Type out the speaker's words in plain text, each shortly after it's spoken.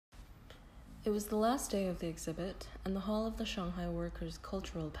It was the last day of the exhibit, and the hall of the Shanghai Workers'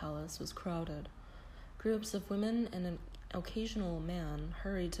 Cultural Palace was crowded. Groups of women and an occasional man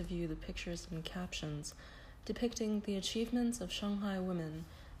hurried to view the pictures and captions depicting the achievements of Shanghai women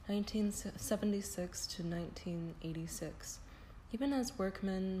 1976 to 1986, even as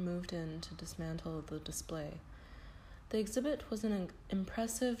workmen moved in to dismantle the display. The exhibit was an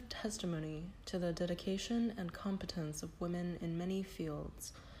impressive testimony to the dedication and competence of women in many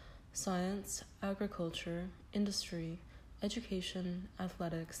fields: science, agriculture, industry, education,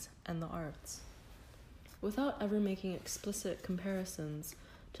 athletics, and the arts. Without ever making explicit comparisons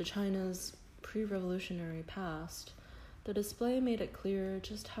to China's pre-revolutionary past, the display made it clear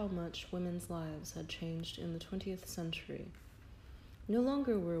just how much women's lives had changed in the 20th century. No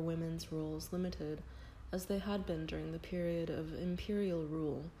longer were women's roles limited, as they had been during the period of imperial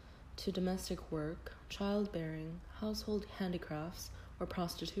rule, to domestic work, childbearing, household handicrafts, or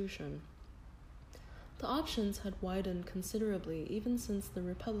prostitution. The options had widened considerably even since the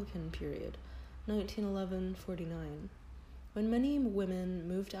Republican period, 1911-49, when many women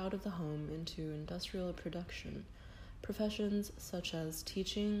moved out of the home into industrial production, professions such as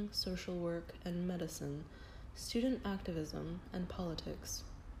teaching, social work, and medicine, student activism, and politics.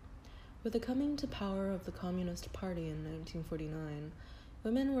 With the coming to power of the Communist Party in 1949,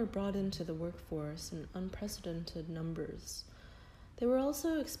 women were brought into the workforce in unprecedented numbers. They were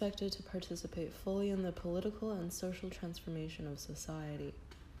also expected to participate fully in the political and social transformation of society.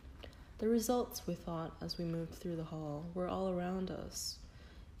 The results, we thought, as we moved through the hall, were all around us,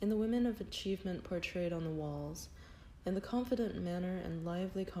 in the women of achievement portrayed on the walls, in the confident manner and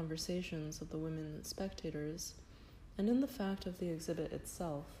lively conversations of the women spectators, and in the fact of the exhibit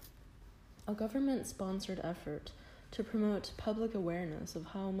itself, a government-sponsored effort to promote public awareness of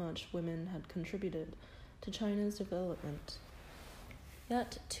how much women had contributed to China's development.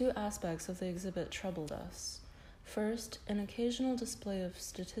 Yet, two aspects of the exhibit troubled us. First, an occasional display of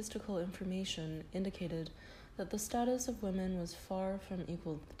statistical information indicated that the status of women was far from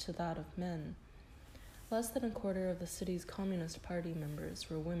equal to that of men. Less than a quarter of the city's Communist Party members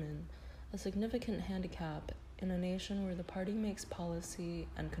were women, a significant handicap in a nation where the party makes policy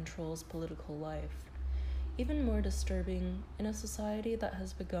and controls political life. Even more disturbing, in a society that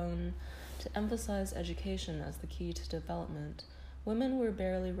has begun to emphasize education as the key to development, women were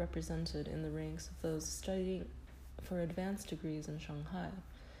barely represented in the ranks of those studying for advanced degrees in Shanghai,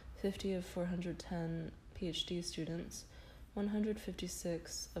 50 of 410 PhD students,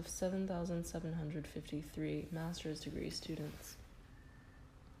 156 of 7,753 master's degree students.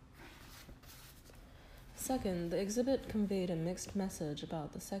 Second, the exhibit conveyed a mixed message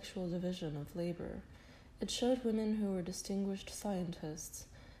about the sexual division of labor. It showed women who were distinguished scientists,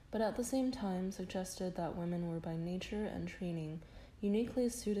 but at the same time suggested that women were by nature and training uniquely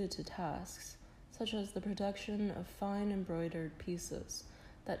suited to tasks, such as the production of fine embroidered pieces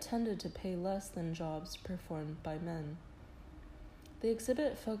that tended to pay less than jobs performed by men. The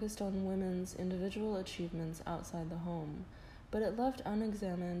exhibit focused on women's individual achievements outside the home, but it left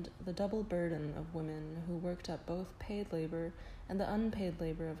unexamined the double burden of women who worked at both paid labor and the unpaid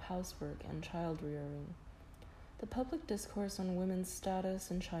labor of housework and child-rearing. The public discourse on women's status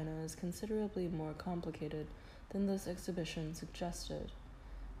in China is considerably more complicated than this exhibition suggested.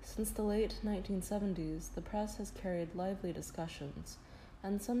 Since the late 1970s, the press has carried lively discussions,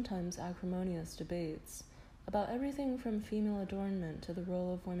 and sometimes acrimonious debates, about everything from female adornment to the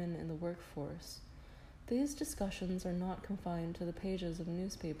role of women in the workforce. These discussions are not confined to the pages of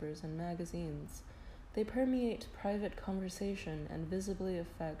newspapers and magazines. They permeate private conversation and visibly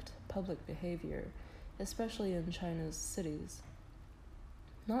affect public behavior, especially in China's cities.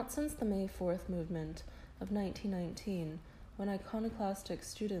 Not since the May 4th movement of 1919, when iconoclastic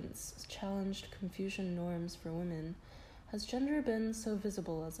students challenged Confucian norms for women, has gender been so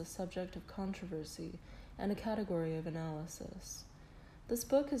visible as a subject of controversy and a category of analysis. This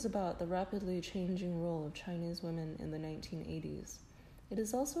book is about the rapidly changing role of Chinese women in the 1980s. It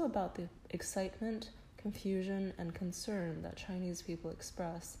is also about the excitement, confusion, and concern that Chinese people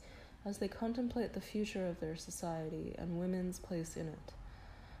express as they contemplate the future of their society and women's place in it.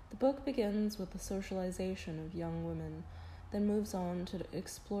 The book begins with the socialization of young women, then moves on to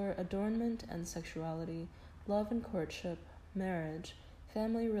explore adornment and sexuality, love and courtship, marriage,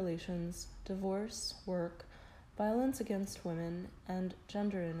 family relations, divorce, work, violence against women, and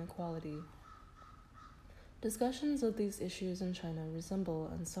gender inequality. Discussions of these issues in China resemble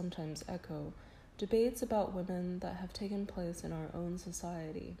and sometimes echo debates about women that have taken place in our own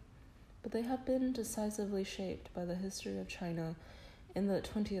society, but they have been decisively shaped by the history of China in the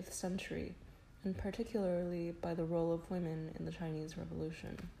 20th century, and particularly by the role of women in the Chinese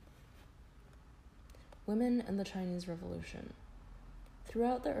Revolution. Women and the Chinese Revolution.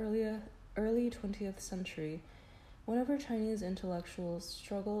 Throughout the early 20th century, whenever Chinese intellectuals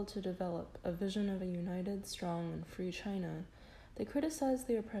struggled to develop a vision of a united, strong, and free China, they criticized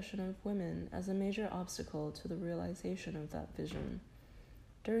the oppression of women as a major obstacle to the realization of that vision.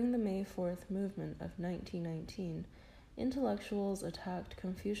 During the May 4th movement of 1919, intellectuals attacked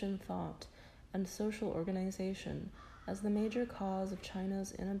Confucian thought and social organization as the major cause of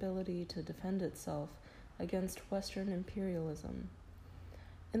China's inability to defend itself against Western imperialism.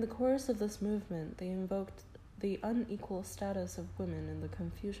 In the course of this movement, they invoked the unequal status of women in the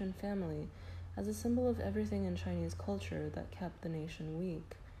Confucian family as a symbol of everything in Chinese culture that kept the nation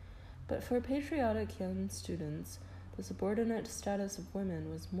weak. But for patriotic young students, the subordinate status of women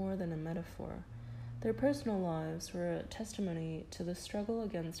was more than a metaphor. Their personal lives were a testimony to the struggle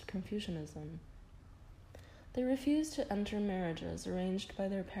against Confucianism. They refused to enter marriages arranged by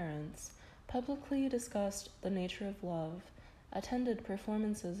their parents, publicly discussed the nature of love, attended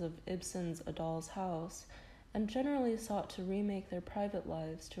performances of Ibsen's A Doll's House, and generally sought to remake their private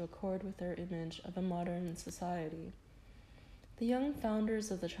lives to accord with their image of a modern society. The young founders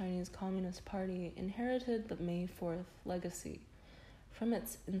of the Chinese Communist Party inherited the May 4th legacy. From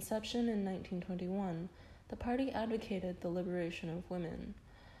its inception in 1921, the party advocated the liberation of women.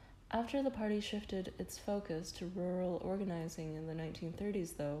 After the party shifted its focus to rural organizing in the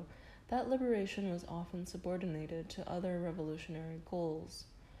 1930s, though, that liberation was often subordinated to other revolutionary goals.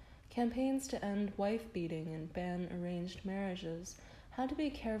 Campaigns to end wife-beating and ban arranged marriages had to be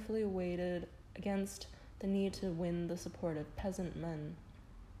carefully weighted against the need to win the support of peasant men.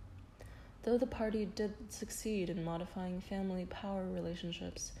 Though the party did succeed in modifying family power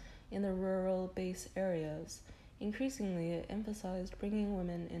relationships in the rural base areas, increasingly it emphasized bringing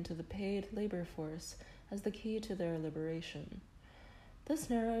women into the paid labor force as the key to their liberation. This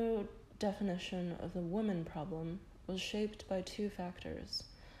narrow definition of the woman problem was shaped by two factors: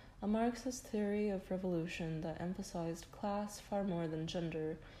 a Marxist theory of revolution that emphasized class far more than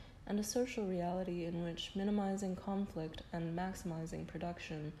gender, and a social reality in which minimizing conflict and maximizing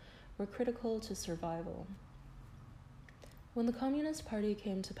production were critical to survival. When the Communist Party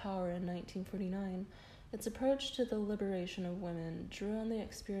came to power in 1949, its approach to the liberation of women drew on the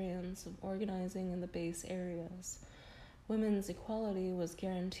experience of organizing in the base areas. Women's equality was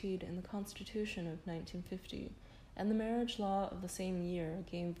guaranteed in the Constitution of 1950, and the marriage law of the same year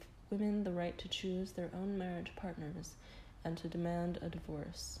gave women the right to choose their own marriage partners and to demand a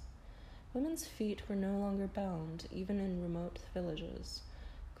divorce. Women's feet were no longer bound, even in remote villages.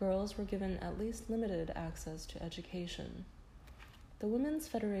 Girls were given at least limited access to education. The Women's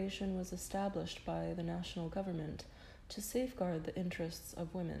Federation was established by the national government to safeguard the interests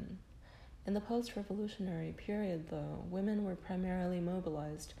of women. In the post-revolutionary period, though, women were primarily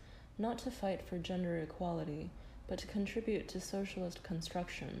mobilized not to fight for gender equality, but to contribute to socialist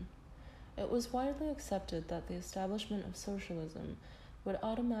construction. It was widely accepted that the establishment of socialism would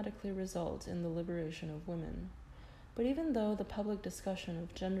automatically result in the liberation of women. But even though the public discussion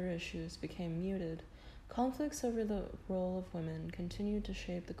of gender issues became muted, conflicts over the role of women continued to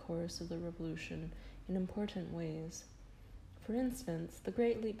shape the course of the revolution in important ways. For instance, the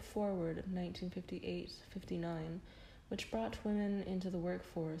Great Leap Forward of 1958-59, which brought women into the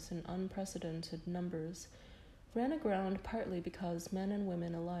workforce in unprecedented numbers, ran aground partly because men and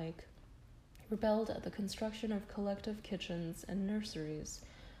women alike rebelled at the construction of collective kitchens and nurseries,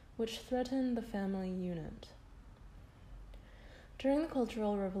 which threatened the family unit. During the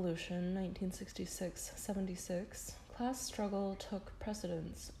Cultural Revolution, 1966-76, class struggle took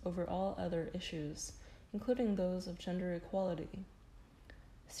precedence over all other issues, including those of gender equality.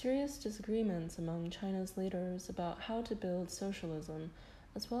 Serious disagreements among China's leaders about how to build socialism,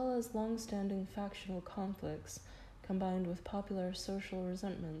 as well as long-standing factional conflicts, combined with popular social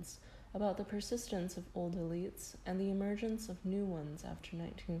resentments about the persistence of old elites and the emergence of new ones after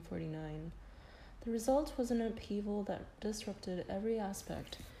 1949. The result was an upheaval that disrupted every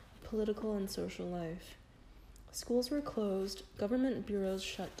aspect of political and social life. Schools were closed, government bureaus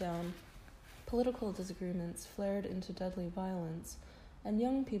shut down, political disagreements flared into deadly violence, and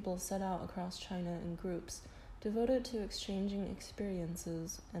young people set out across China in groups devoted to exchanging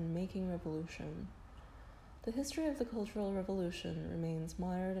experiences and making revolution. The history of the Cultural Revolution remains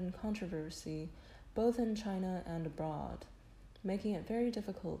mired in controversy, both in China and abroad, making it very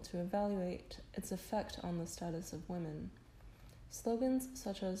difficult to evaluate its effect on the status of women. Slogans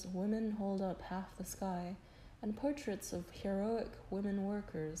such as "Women hold up half the sky" and portraits of heroic women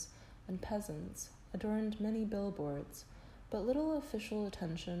workers and peasants adorned many billboards, but little official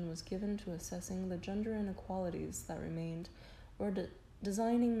attention was given to assessing the gender inequalities that remained or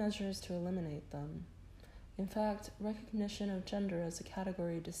designing measures to eliminate them. In fact, recognition of gender as a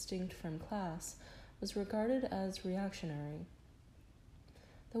category distinct from class was regarded as reactionary.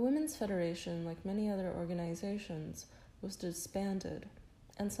 The Women's Federation, like many other organizations, was disbanded,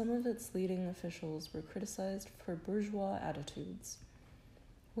 and some of its leading officials were criticized for bourgeois attitudes.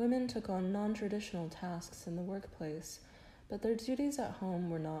 Women took on non-traditional tasks in the workplace, but their duties at home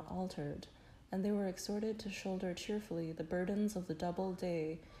were not altered, and they were exhorted to shoulder cheerfully the burdens of the double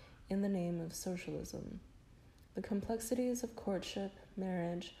day in the name of socialism. The complexities of courtship,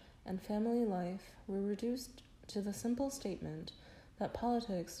 marriage, and family life were reduced to the simple statement that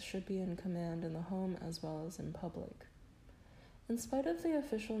politics should be in command in the home as well as in public. In spite of the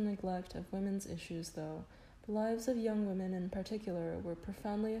official neglect of women's issues, though, the lives of young women in particular were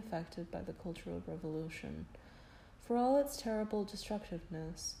profoundly affected by the Cultural Revolution. For all its terrible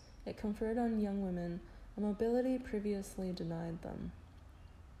destructiveness, it conferred on young women a mobility previously denied them.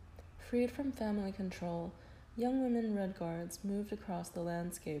 Freed from family control, young women Red Guards moved across the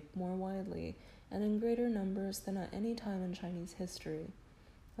landscape more widely and in greater numbers than at any time in Chinese history.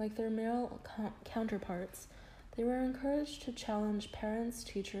 Like their male counterparts, they were encouraged to challenge parents,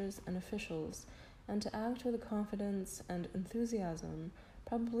 teachers, and officials, and to act with a confidence and enthusiasm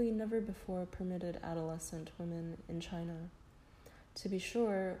probably never before permitted adolescent women in China. To be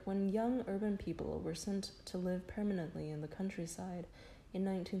sure, when young urban people were sent to live permanently in the countryside in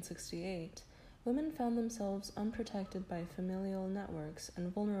 1968, women found themselves unprotected by familial networks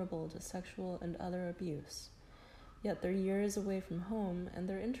and vulnerable to sexual and other abuse. Yet their years away from home and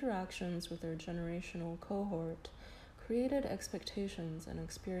their interactions with their generational cohort created expectations and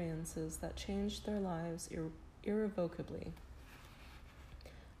experiences that changed their lives irrevocably.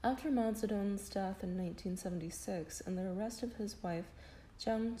 After Mao Zedong's death in 1976 and the arrest of his wife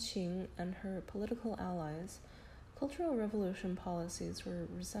Jiang Qing and her political allies, Cultural Revolution policies were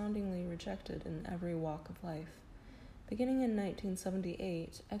resoundingly rejected in every walk of life. Beginning in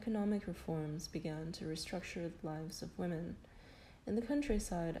 1978, economic reforms began to restructure the lives of women. In the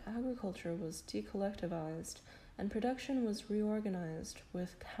countryside, agriculture was decollectivized and production was reorganized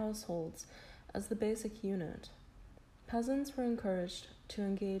with households as the basic unit. Peasants were encouraged to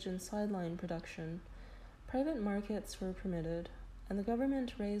engage in sideline production. Private markets were permitted, and the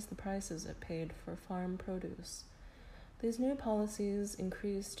government raised the prices it paid for farm produce. These new policies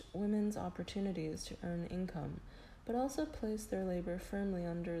increased women's opportunities to earn income, but also placed their labor firmly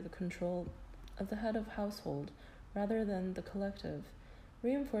under the control of the head of household rather than the collective,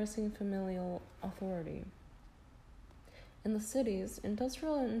 reinforcing familial authority. In the cities,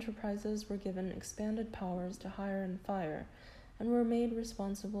 industrial enterprises were given expanded powers to hire and fire, and were made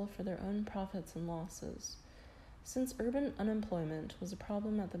responsible for their own profits and losses. Since urban unemployment was a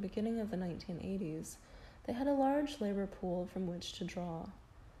problem at the beginning of the 1980s, they had a large labor pool from which to draw.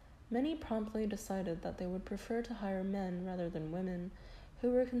 Many promptly decided that they would prefer to hire men rather than women, who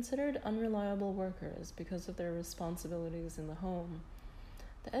were considered unreliable workers because of their responsibilities in the home.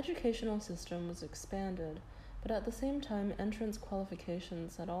 The educational system was expanded, but at the same time entrance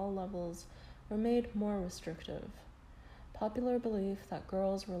qualifications at all levels were made more restrictive. Popular belief that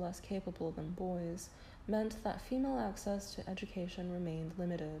girls were less capable than boys meant that female access to education remained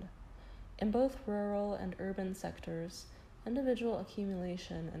limited. In both rural and urban sectors, individual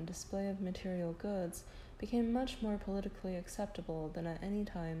accumulation and display of material goods became much more politically acceptable than at any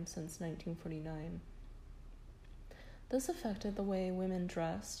time since 1949. This affected the way women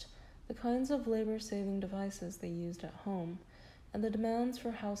dressed, the kinds of labor-saving devices they used at home, and the demands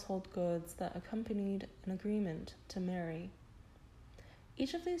for household goods that accompanied an agreement to marry.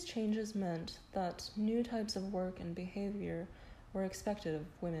 Each of these changes meant that new types of work and behavior were expected of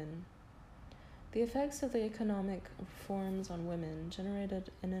women. The effects of the economic reforms on women generated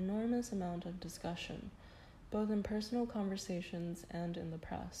an enormous amount of discussion, both in personal conversations and in the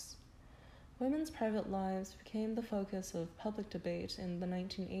press. Women's private lives became the focus of public debate in the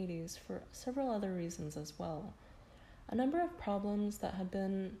 1980s for several other reasons as well. A number of problems that had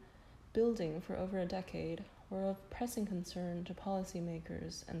been building for over a decade were of pressing concern to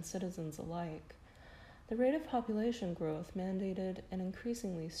policymakers and citizens alike. The rate of population growth mandated an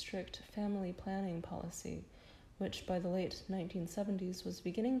increasingly strict family planning policy, which by the late 1970s was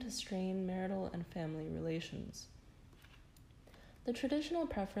beginning to strain marital and family relations. The traditional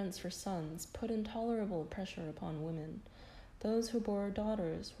preference for sons put intolerable pressure upon women. Those who bore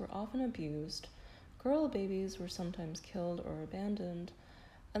daughters were often abused, girl babies were sometimes killed or abandoned,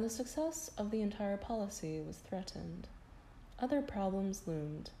 and the success of the entire policy was threatened. Other problems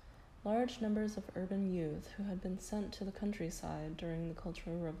loomed. Large numbers of urban youth who had been sent to the countryside during the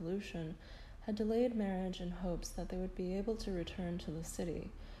Cultural Revolution had delayed marriage in hopes that they would be able to return to the city,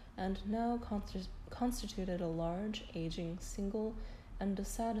 and now constituted a large, aging, single, and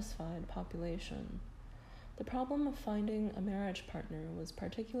dissatisfied population. The problem of finding a marriage partner was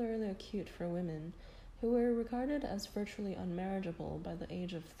particularly acute for women who were regarded as virtually unmarriageable by the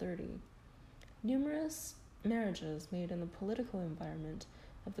age of 30. Numerous marriages made in the political environment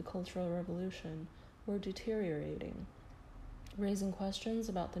of the Cultural Revolution were deteriorating, raising questions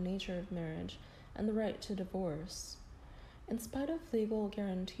about the nature of marriage and the right to divorce. In spite of legal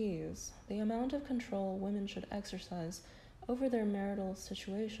guarantees, the amount of control women should exercise over their marital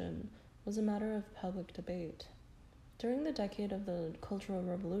situation was a matter of public debate. During the decade of the Cultural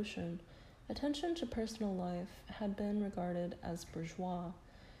Revolution, attention to personal life had been regarded as bourgeois.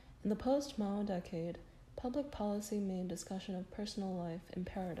 In the post-Mao decade, public policy made discussion of personal life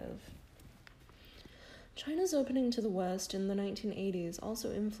imperative. China's opening to the West in the 1980s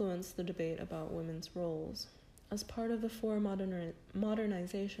also influenced the debate about women's roles. As part of the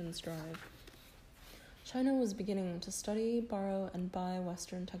modernization drive, China was beginning to study, borrow, and buy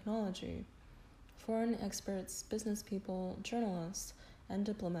Western technology. Foreign experts, business people, journalists, and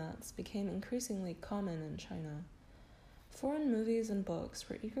diplomats became increasingly common in China. Foreign movies and books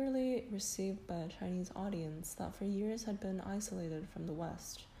were eagerly received by a Chinese audience that for years had been isolated from the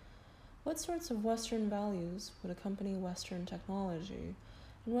West. What sorts of Western values would accompany Western technology,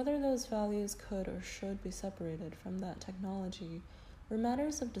 and whether those values could or should be separated from that technology were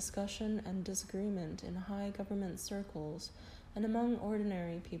matters of discussion and disagreement in high government circles and among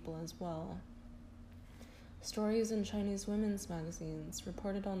ordinary people as well. Stories in Chinese women's magazines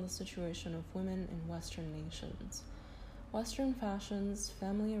reported on the situation of women in Western nations. Western fashions,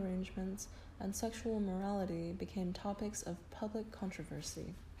 family arrangements, and sexual morality became topics of public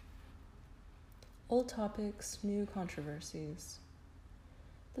controversy. Old topics, new controversies.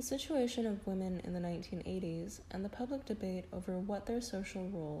 The situation of women in the 1980s and the public debate over what their social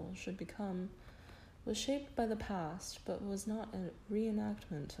role should become was shaped by the past, but was not a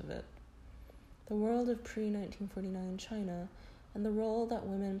reenactment of it. The world of pre-1949 China and the role that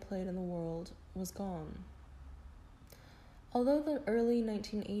women played in the world was gone. Although the early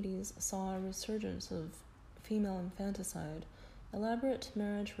 1980s saw a resurgence of female infanticide, elaborate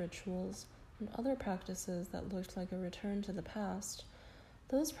marriage rituals, and other practices that looked like a return to the past,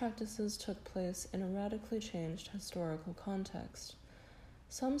 those practices took place in a radically changed historical context.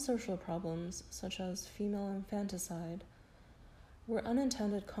 Some social problems, such as female infanticide, were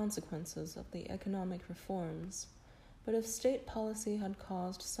unintended consequences of the economic reforms, but if state policy had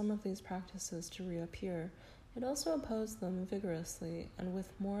caused some of these practices to reappear, it also opposed them vigorously and with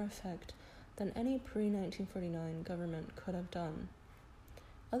more effect than any pre-1949 government could have done.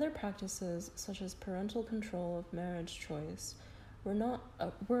 Other practices, such as parental control of marriage choice,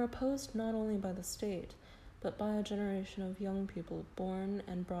 were opposed not only by the state, but by a generation of young people born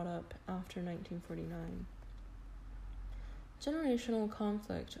and brought up after 1949. Generational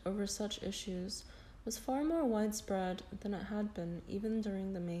conflict over such issues was far more widespread than it had been even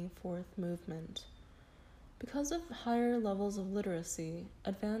during the May 4th movement. Because of higher levels of literacy,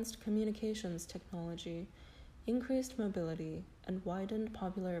 advanced communications technology, increased mobility, and widened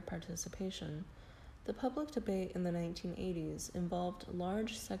popular participation, the public debate in the 1980s involved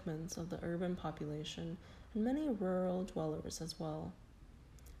large segments of the urban population and many rural dwellers as well.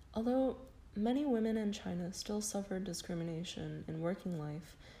 Although many women in China still suffered discrimination in working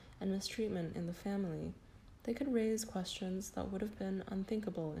life and mistreatment in the family, they could raise questions that would have been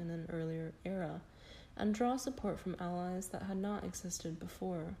unthinkable in an earlier era, and draw support from allies that had not existed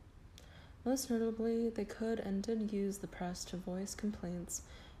before. Most notably, they could and did use the press to voice complaints,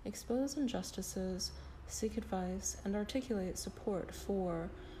 expose injustices, seek advice, and articulate support for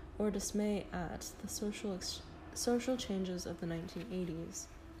or dismay at the social changes of the 1980s.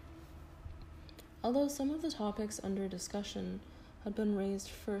 Although some of the topics under discussion had been raised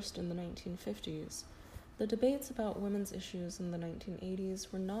first in the 1950s, the debates about women's issues in the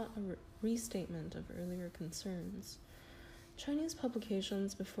 1980s were not a restatement of earlier concerns. Chinese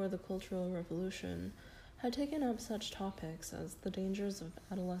publications before the Cultural Revolution had taken up such topics as the dangers of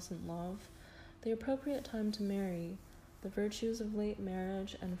adolescent love, the appropriate time to marry, the virtues of late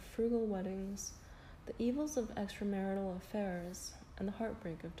marriage and frugal weddings, the evils of extramarital affairs, and the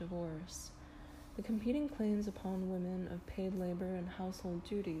heartbreak of divorce, the competing claims upon women of paid labor and household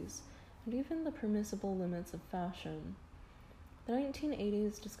duties, and even the permissible limits of fashion. The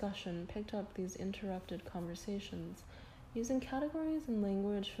 1980s discussion picked up these interrupted conversations, using categories and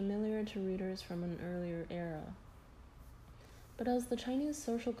language familiar to readers from an earlier era. But as the Chinese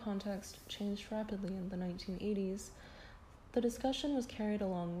social context changed rapidly in the 1980s, the discussion was carried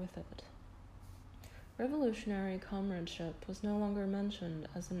along with it. revolutionary comradeship was no longer mentioned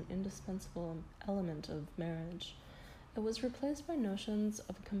as an indispensable element of marriage. It was replaced by notions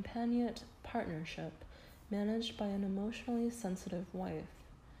of a companionate partnership managed by an emotionally sensitive wife.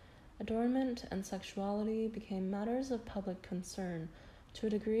 Adornment and sexuality became matters of public concern to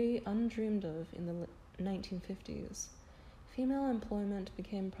a degree undreamed of in the 1950s. Female employment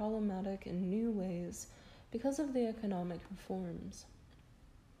became problematic in new ways because of the economic reforms.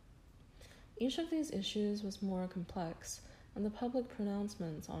 Each of these issues was more complex, and the public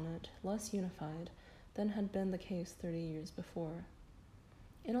pronouncements on it less unified than had been the case 30 years before.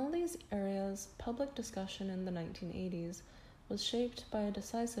 In all these areas, public discussion in the 1980s was shaped by a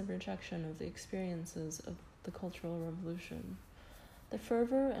decisive rejection of the experiences of the Cultural Revolution. The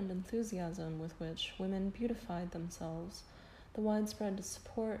fervor and enthusiasm with which women beautified themselves, the widespread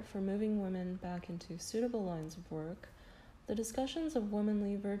support for moving women back into suitable lines of work, the discussions of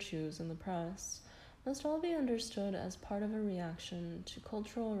womanly virtues in the press, must all be understood as part of a reaction to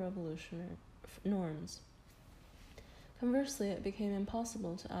cultural revolutionary norms. Conversely, it became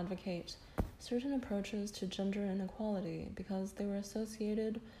impossible to advocate certain approaches to gender inequality because they were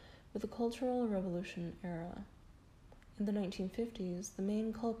associated with the Cultural Revolution era. In the 1950s, the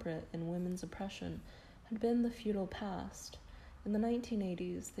main culprit in women's oppression had been the feudal past. In the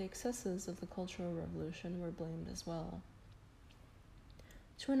 1980s, the excesses of the Cultural Revolution were blamed as well.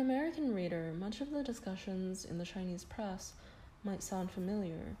 To an American reader, much of the discussions in the Chinese press might sound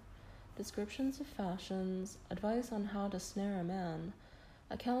familiar. Descriptions of fashions, advice on how to snare a man,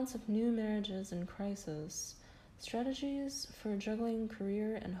 accounts of new marriages in crisis, strategies for juggling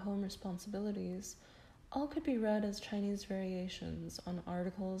career and home responsibilities, all could be read as Chinese variations on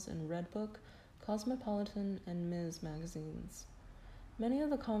articles in Redbook, Cosmopolitan, and Ms. magazines. Many of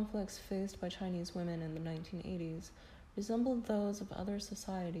the conflicts faced by Chinese women in the 1980s resembled those of other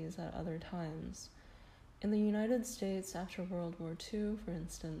societies at other times. In the United States after World War II, for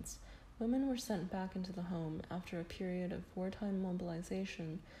instance, women were sent back into the home after a period of wartime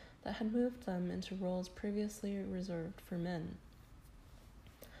mobilization that had moved them into roles previously reserved for men.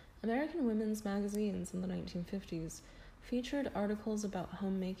 American women's magazines in the 1950s featured articles about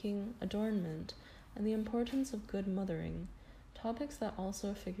homemaking, adornment, and the importance of good mothering, topics that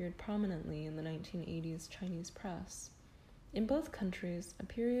also figured prominently in the 1980s Chinese press. In both countries, a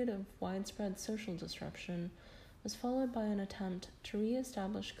period of widespread social disruption was followed by an attempt to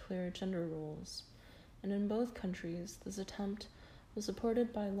re-establish clear gender roles, and in both countries, this attempt was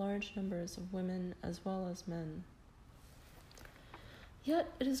supported by large numbers of women as well as men. Yet,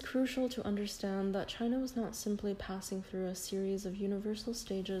 it is crucial to understand that China was not simply passing through a series of universal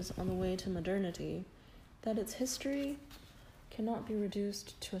stages on the way to modernity, that its history cannot be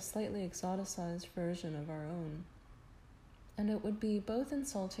reduced to a slightly exoticized version of our own. And it would be both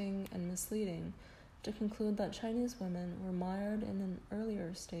insulting and misleading to conclude that Chinese women were mired in an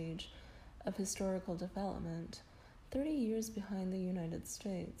earlier stage of historical development, 30 years behind the United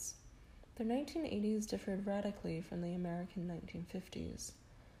States. The 1980s differed radically from the American 1950s.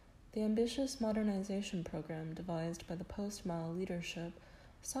 The ambitious modernization program devised by the post-Mao leadership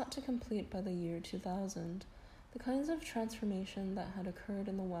sought to complete by the year 2000 the kinds of transformation that had occurred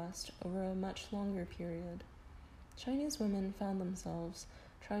in the West over a much longer period. Chinese women found themselves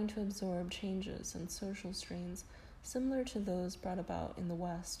trying to absorb changes and social strains similar to those brought about in the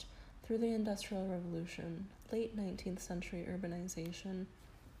West through the Industrial Revolution, late 19th century urbanization,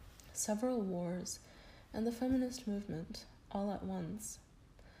 several wars, and the feminist movement, all at once.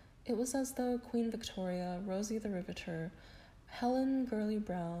 It was as though Queen Victoria, Rosie the Riveter, Helen Gurley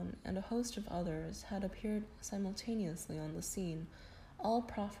Brown, and a host of others had appeared simultaneously on the scene, all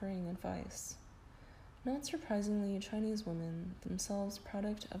proffering advice. Not surprisingly, Chinese women, themselves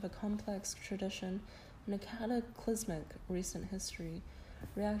product of a complex tradition and a cataclysmic recent history,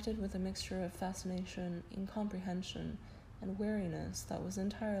 reacted with a mixture of fascination, incomprehension, and wariness that was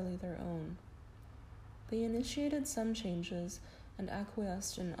entirely their own. They initiated some changes and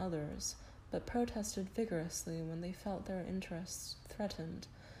acquiesced in others, but protested vigorously when they felt their interests threatened,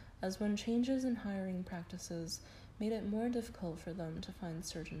 as when changes in hiring practices made it more difficult for them to find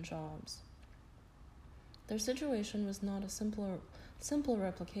certain jobs. Their situation was not a simple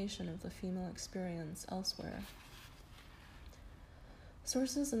replication of the female experience elsewhere.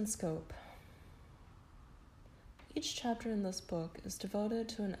 Sources and scope. Each chapter in this book is devoted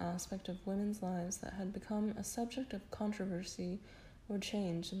to an aspect of women's lives that had become a subject of controversy or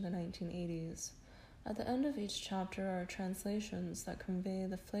change in the 1980s. At the end of each chapter are translations that convey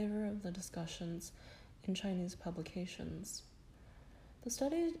the flavor of the discussions in Chinese publications. The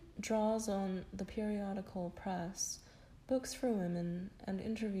study draws on the periodical press, Books for Women, and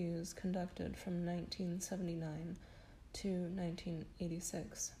interviews conducted from 1979 to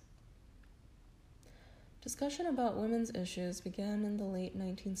 1986. Discussion about women's issues began in the late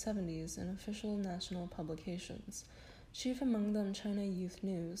 1970s in official national publications, chief among them China Youth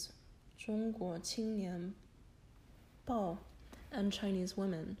News, 中国青年报, and Chinese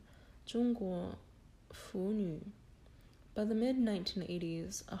Women, 中国妇女. By the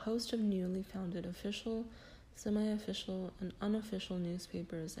mid-1980s, a host of newly founded official, semi-official, and unofficial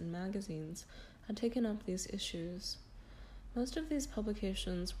newspapers and magazines had taken up these issues. Most of these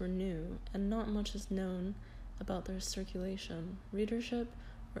publications were new, and not much is known about their circulation, readership,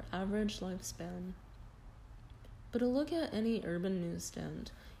 or average lifespan. But a look at any urban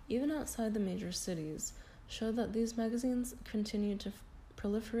newsstand, even outside the major cities, showed that these magazines continued to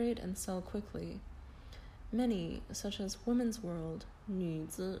proliferate and sell quickly. Many, such as Women's World, 女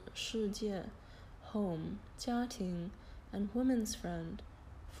子世界, Home, 家庭, and Women's Friend,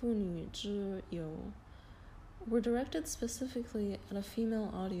 妇女之友, were directed specifically at a female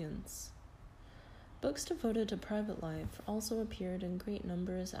audience. Books devoted to private life also appeared in great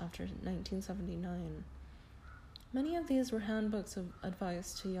numbers after 1979. Many of these were handbooks of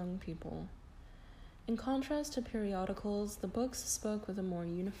advice to young people. In contrast to periodicals, the books spoke with a more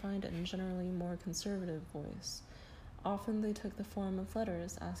unified and generally more conservative voice. Often they took the form of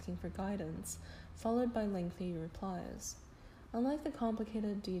letters asking for guidance, followed by lengthy replies. Unlike the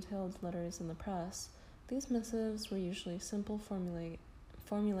complicated, detailed letters in the press, these missives were usually simple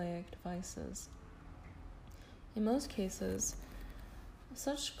formulaic devices. In most cases,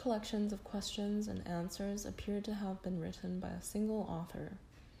 such collections of questions and answers appeared to have been written by a single author.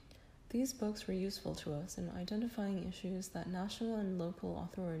 These books were useful to us in identifying issues that national and local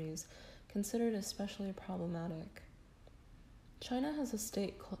authorities considered especially problematic. China has a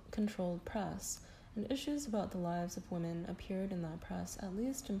state-controlled press, and issues about the lives of women appeared in that press at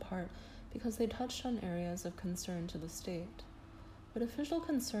least in part because they touched on areas of concern to the state. But official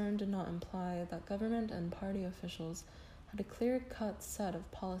concern did not imply that government and party officials had a clear-cut set of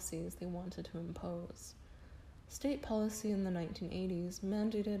policies they wanted to impose. State policy in the 1980s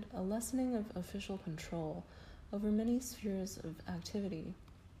mandated a lessening of official control over many spheres of activity,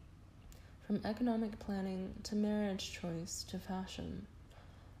 from economic planning to marriage choice to fashion.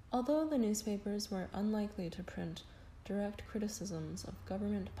 Although the newspapers were unlikely to print direct criticisms of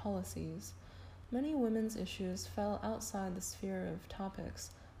government policies, many women's issues fell outside the sphere of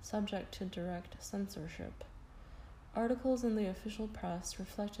topics subject to direct censorship. Articles in the official press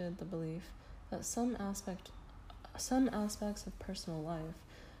reflected the belief that some aspects of personal life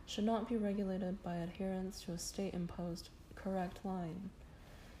should not be regulated by adherence to a state-imposed correct line.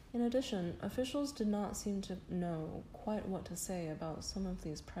 In addition, officials did not seem to know quite what to say about some of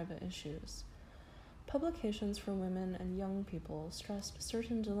these private issues. Publications for women and young people stressed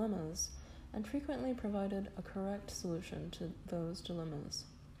certain dilemmas and frequently provided a correct solution to those dilemmas.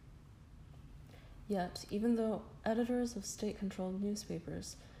 Yet, even though editors of state-controlled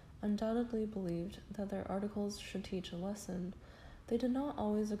newspapers undoubtedly believed that their articles should teach a lesson, they did not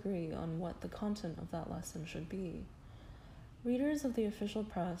always agree on what the content of that lesson should be. Readers of the official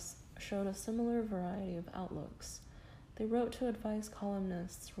press showed a similar variety of outlooks. They wrote to advice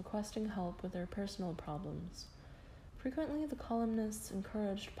columnists requesting help with their personal problems. Frequently, the columnists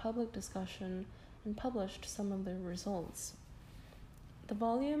encouraged public discussion and published some of their results. The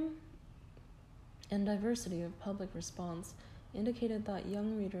volume and diversity of public response indicated that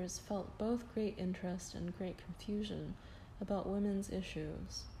young readers felt both great interest and great confusion about women's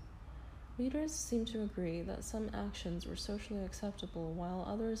issues. Readers seemed to agree that some actions were socially acceptable while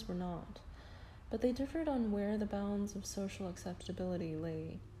others were not, but they differed on where the bounds of social acceptability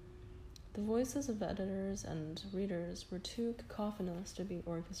lay. The voices of editors and readers were too cacophonous to be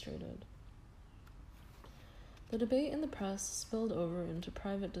orchestrated. The debate in the press spilled over into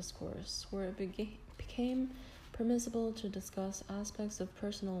private discourse, where it became permissible to discuss aspects of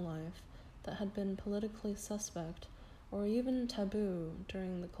personal life that had been politically suspect or even taboo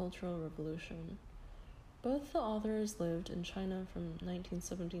during the Cultural Revolution. Both the authors lived in China from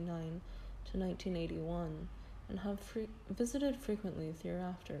 1979 to 1981 and have visited frequently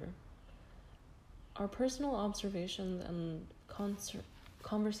thereafter. Our personal observations and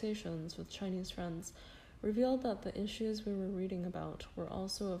conversations with Chinese friends revealed that the issues we were reading about were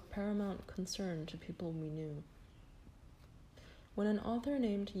also of paramount concern to people we knew. When an author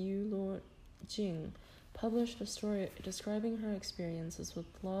named Yu Luo Jing published a story describing her experiences with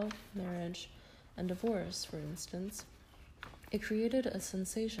love, marriage, and divorce, for instance, it created a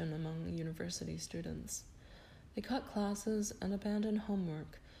sensation among university students. They cut classes and abandoned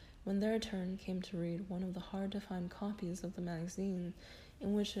homework, when their turn came to read one of the hard-to-find copies of the magazine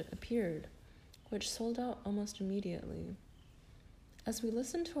in which it appeared, which sold out almost immediately. As we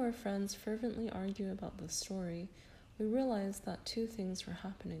listened to our friends fervently argue about this story, we realized that two things were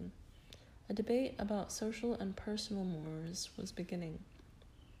happening. A debate about social and personal mores was beginning,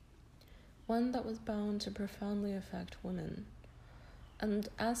 one that was bound to profoundly affect women, and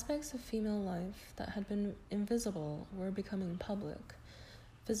aspects of female life that had been invisible were becoming public,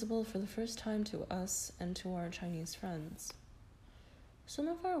 visible for the first time to us and to our Chinese friends. Some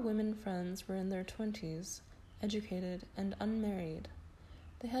of our women friends were in their 20s, educated and unmarried.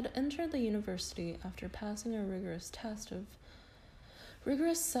 They had entered the university after passing a rigorous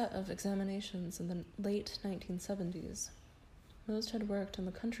set of examinations in the late 1970s. Most had worked in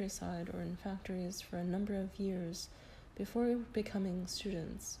the countryside or in factories for a number of years before becoming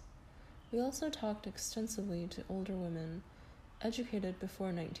students. We also talked extensively to older women, educated before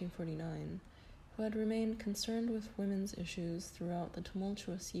 1949, who had remained concerned with women's issues throughout the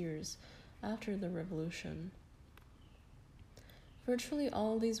tumultuous years after the revolution. Virtually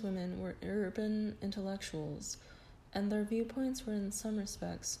all these women were urban intellectuals, and their viewpoints were in some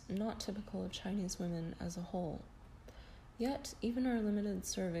respects not typical of Chinese women as a whole. Yet, even our limited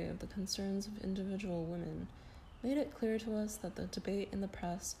survey of the concerns of individual women made it clear to us that the debate in the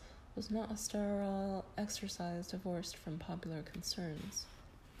press was not a sterile exercise divorced from popular concerns.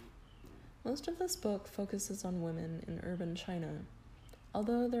 Most of this book focuses on women in urban China.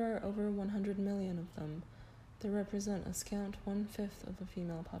 Although there are over 100 million of them, they represent a scant 1/5 of the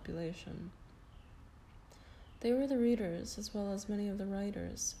female population. They were the readers, as well as many of the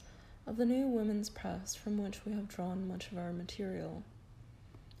writers, of the new women's press from which we have drawn much of our material.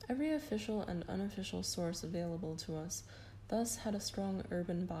 Every official and unofficial source available to us thus had a strong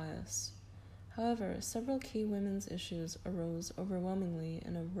urban bias. However, several key women's issues arose overwhelmingly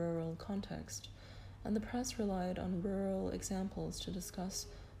in a rural context, and the press relied on rural examples to discuss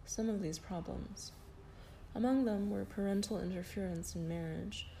some of these problems. Among them were parental interference in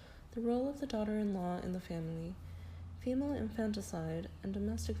marriage, the role of the daughter-in-law in the family, female infanticide, and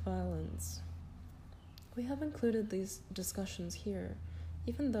domestic violence. We have included these discussions here,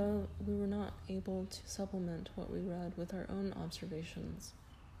 even though we were not able to supplement what we read with our own observations.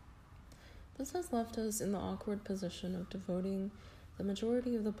 This has left us in the awkward position of devoting the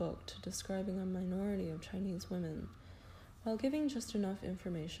majority of the book to describing a minority of Chinese women, while giving just enough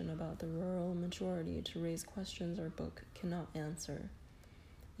information about the rural majority to raise questions our book cannot answer.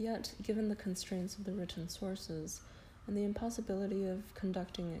 Yet, given the constraints of the written sources and the impossibility of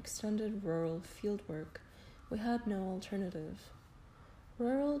conducting extended rural fieldwork, we had no alternative.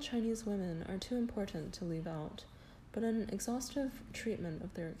 Rural Chinese women are too important to leave out, but an exhaustive treatment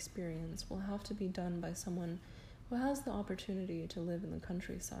of their experience will have to be done by someone who has the opportunity to live in the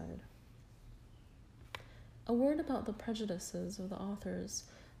countryside. A word about the prejudices of the authors,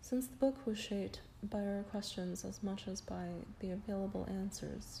 since the book was shaped by our questions as much as by the available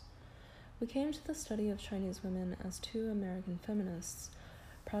answers. We came to the study of Chinese women as two American feminists,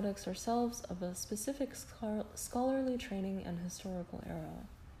 products ourselves of a specific scholarly training and historical era.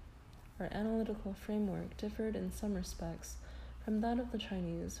 Our analytical framework differed in some respects from that of the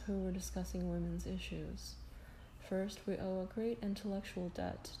Chinese who were discussing women's issues. First, we owe a great intellectual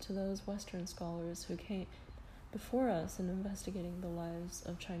debt to those Western scholars who came before us in investigating the lives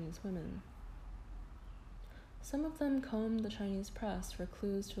of Chinese women. Some of them combed the Chinese press for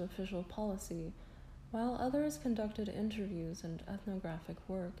clues to official policy, while others conducted interviews and ethnographic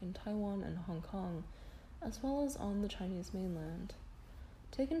work in Taiwan and Hong Kong, as well as on the Chinese mainland.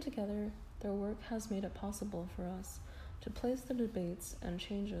 Taken together, their work has made it possible for us to place the debates and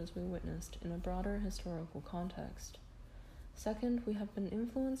changes we witnessed in a broader historical context. Second, we have been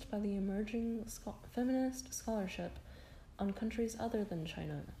influenced by the emerging feminist scholarship on countries other than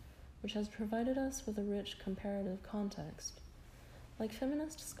China, which has provided us with a rich comparative context. Like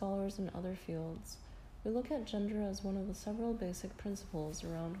feminist scholars in other fields, we look at gender as one of the several basic principles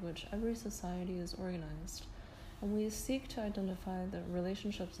around which every society is organized, and we seek to identify the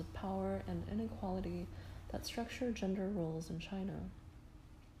relationships of power and inequality that structure gender roles in China.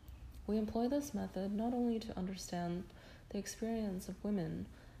 We employ this method not only to understand the experience of women,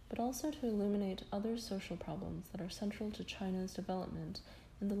 but also to illuminate other social problems that are central to China's development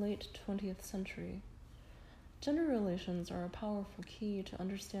in the late 20th century. Gender relations are a powerful key to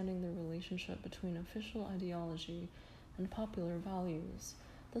understanding the relationship between official ideology and popular values,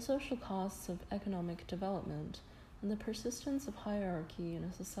 the social costs of economic development, and the persistence of hierarchy in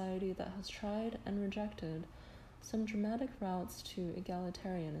a society that has tried and rejected some dramatic routes to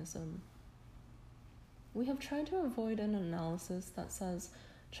egalitarianism. We have tried to avoid an analysis that says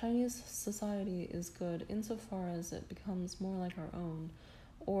Chinese society is good insofar as it becomes more like our own,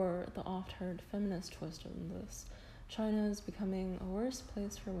 or the oft-heard feminist twist on this. China is becoming a worse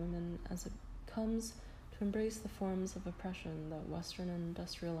place for women as it comes to embrace the forms of oppression that Western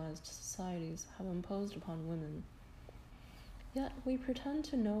industrialized societies have imposed upon women. Yet we pretend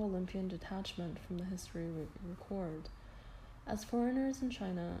to no Olympian detachment from the history we record. As foreigners in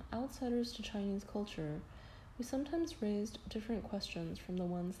China, outsiders to Chinese culture, we sometimes raised different questions from the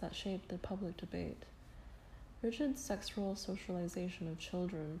ones that shaped the public debate. Rigid sexual socialization of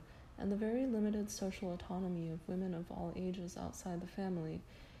children and the very limited social autonomy of women of all ages outside the family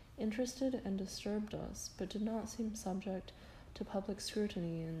interested and disturbed us, but did not seem subject to public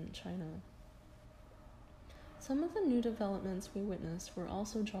scrutiny in China. Some of the new developments we witnessed were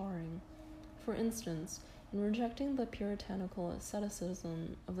also jarring. For instance, in rejecting the puritanical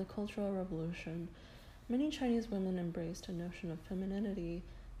asceticism of the Cultural Revolution, many Chinese women embraced a notion of femininity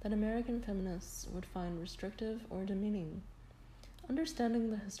that American feminists would find restrictive or demeaning. Understanding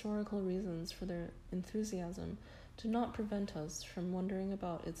the historical reasons for their enthusiasm did not prevent us from wondering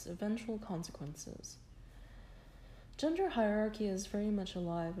about its eventual consequences. Gender hierarchy is very much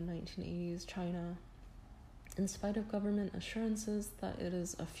alive in 1980s China. In spite of government assurances that it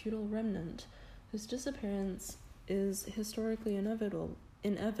is a feudal remnant whose disappearance is historically inevitable,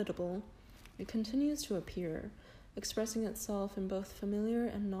 it continues to appear, expressing itself in both familiar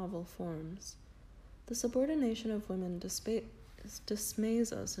and novel forms. The subordination of women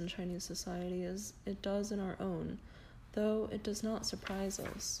dismays us in Chinese society as it does in our own, though it does not surprise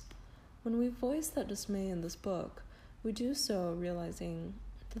us. When we voice that dismay in this book, we do so realizing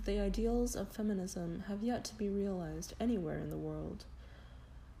that the ideals of feminism have yet to be realized anywhere in the world.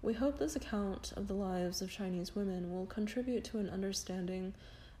 We hope this account of the lives of Chinese women will contribute to an understanding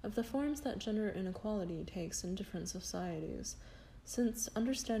of the forms that gender inequality takes in different societies, since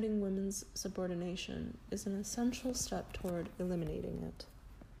understanding women's subordination is an essential step toward eliminating it.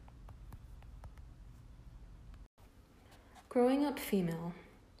 Growing up female.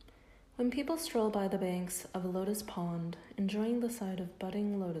 When people stroll by the banks of a lotus pond, enjoying the sight of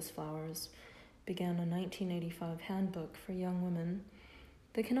budding lotus flowers, began a 1985 handbook for young women,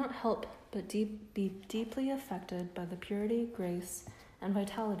 they cannot help but be deeply affected by the purity, grace, and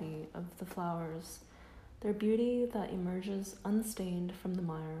vitality of the flowers, their beauty that emerges unstained from the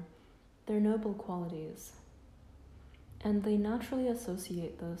mire, their noble qualities. And they naturally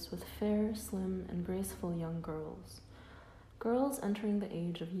associate this with fair, slim, and graceful young girls. Girls entering the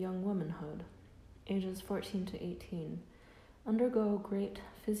age of young womanhood, ages 14 to 18, undergo great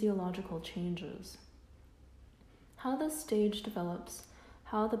physiological changes. How this stage develops,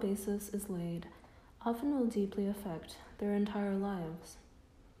 how the basis is laid, often will deeply affect their entire lives.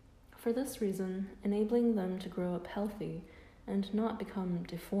 For this reason, enabling them to grow up healthy and not become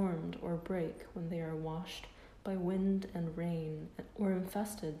deformed or break when they are washed by wind and rain or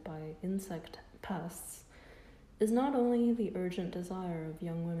infested by insect pests is not only the urgent desire of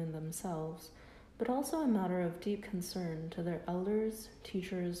young women themselves, but also a matter of deep concern to their elders,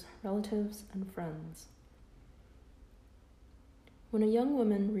 teachers, relatives, and friends. When a young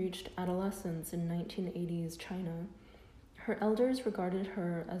woman reached adolescence in 1980s China, her elders regarded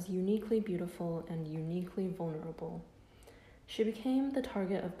her as uniquely beautiful and uniquely vulnerable. She became the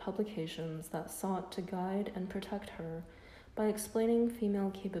target of publications that sought to guide and protect her by explaining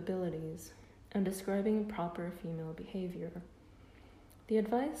female capabilities and describing proper female behavior. The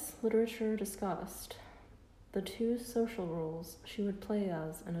advice literature discussed the two social roles she would play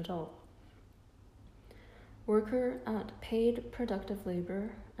as an adult: worker at paid productive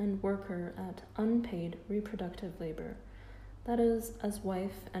labor and worker at unpaid reproductive labor, that is, as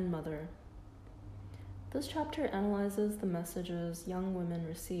wife and mother. This chapter analyzes the messages young women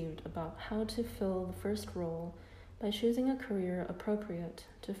received about how to fill the first role by choosing a career appropriate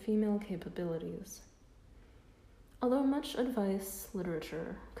to female capabilities. Although much advice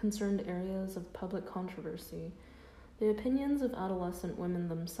literature concerned areas of public controversy, the opinions of adolescent women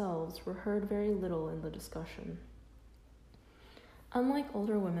themselves were heard very little in the discussion. Unlike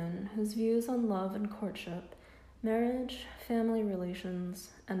older women whose views on love and courtship, marriage, family relations,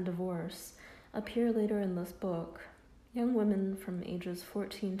 and divorce appear later in this book, young women from ages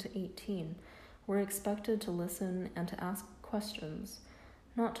 14 to 18 were expected to listen and to ask questions,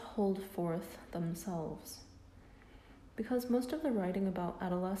 not to hold forth themselves. Because most of the writing about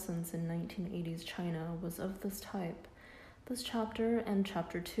adolescence in 1980s China was of this type, this chapter and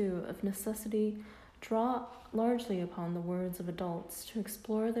chapter 2 of necessity draw largely upon the words of adults to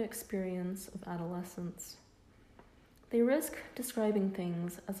explore the experience of adolescence. They risk describing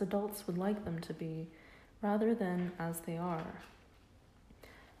things as adults would like them to be, rather than as they are.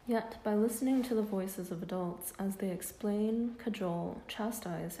 Yet, by listening to the voices of adults as they explain, cajole,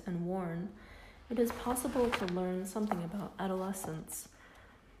 chastise, and warn, it is possible to learn something about adolescence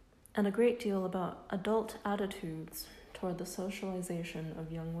and a great deal about adult attitudes toward the socialization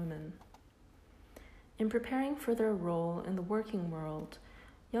of young women. In preparing for their role in the working world,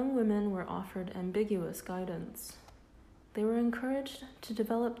 young women were offered ambiguous guidance. They were encouraged to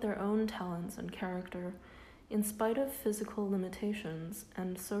develop their own talents and character in spite of physical limitations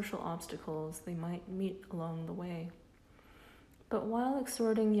and social obstacles they might meet along the way. But while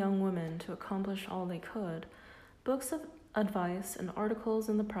exhorting young women to accomplish all they could, books of advice and articles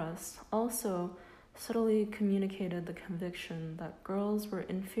in the press also subtly communicated the conviction that girls were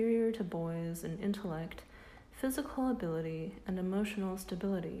inferior to boys in intellect, physical ability, and emotional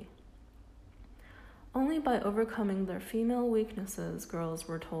stability. Only by overcoming their female weaknesses, girls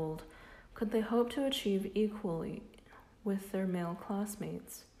were told, could they hope to achieve equally with their male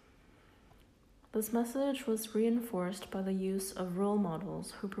classmates. This message was reinforced by the use of role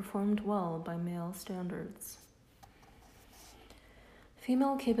models who performed well by male standards.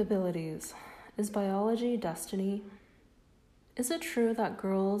 Female capabilities. Is biology destiny? Is it true that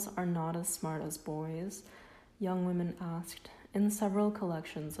girls are not as smart as boys? Young women asked in several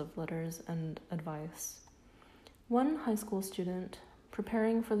collections of letters and advice. One high school student,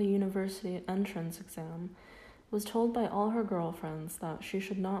 preparing for the university entrance exam, was told by all her girlfriends that she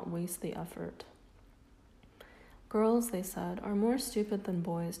should not waste the effort. Girls, they said, are more stupid than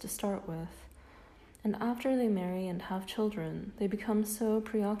boys to start with, and after they marry and have children, they become so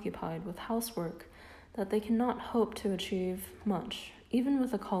preoccupied with housework that they cannot hope to achieve much, even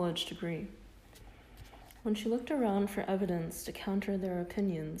with a college degree. When she looked around for evidence to counter their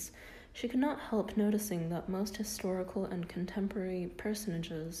opinions, she could not help noticing that most historical and contemporary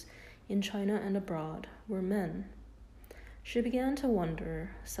personages in China and abroad were men. She began to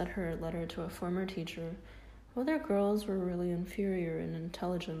wonder, said her letter to a former teacher, whether girls were really inferior in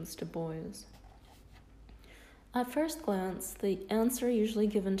intelligence to boys. At first glance, the answer usually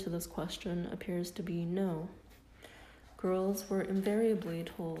given to this question appears to be no. Girls were invariably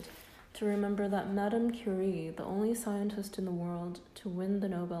told to remember that Madame Curie, the only scientist in the world to win the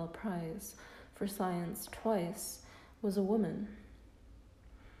Nobel Prize for science twice, was a woman.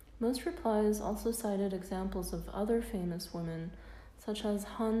 Most replies also cited examples of other famous women, such as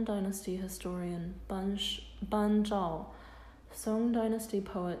Han Dynasty historian Ban Zhao, Song Dynasty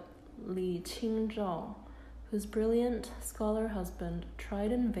poet Li Qingzhao, whose brilliant scholar husband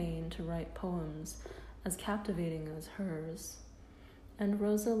tried in vain to write poems as captivating as hers, and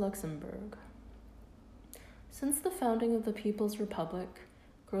Rosa Luxemburg. Since the founding of the People's Republic,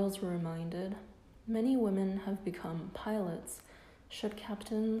 girls were reminded, many women have become pilots, ship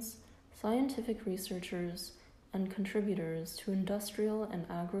captains, scientific researchers, and contributors to industrial and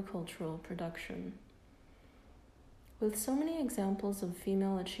agricultural production. With so many examples of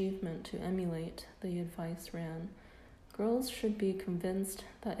female achievement to emulate, the advice ran, girls should be convinced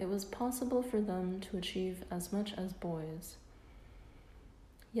that it was possible for them to achieve as much as boys.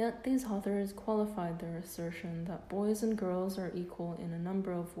 Yet these authors qualified their assertion that boys and girls are equal in a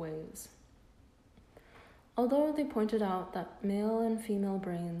number of ways. Although they pointed out that male and female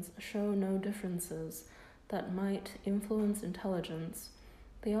brains show no differences that might influence intelligence,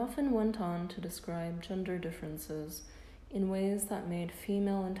 they often went on to describe gender differences in ways that made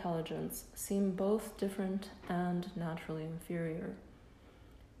female intelligence seem both different and naturally inferior.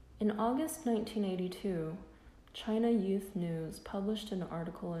 In August 1982, China Youth News published an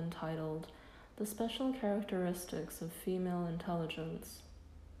article entitled "The Special Characteristics of Female Intelligence."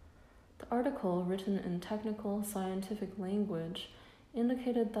 The article, written in technical scientific language,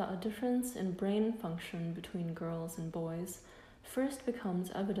 indicated that a difference in brain function between girls and boys first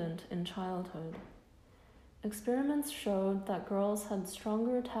becomes evident in childhood. Experiments showed that girls had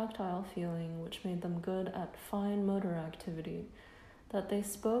stronger tactile feeling, which made them good at fine motor activity, that they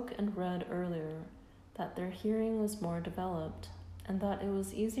spoke and read earlier, that their hearing was more developed, and that it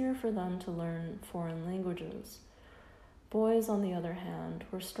was easier for them to learn foreign languages. Boys, on the other hand,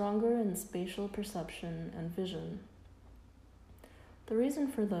 were stronger in spatial perception and vision. The reason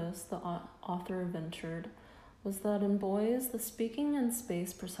for this, the author ventured, was that in boys, the speaking and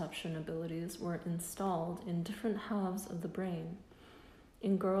space perception abilities were installed in different halves of the brain.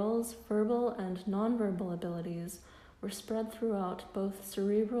 In girls, verbal and nonverbal abilities were spread throughout both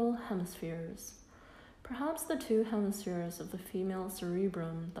cerebral hemispheres. Perhaps the two hemispheres of the female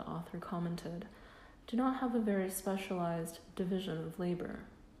cerebrum, the author commented, do not have a very specialized division of labor.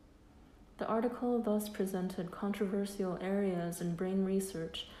 The article thus presented controversial areas in brain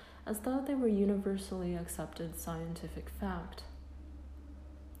research as though they were universally accepted scientific fact.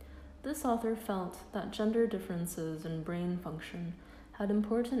 This author felt that gender differences in brain function had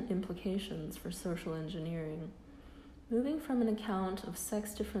important implications for social engineering. Moving from an account of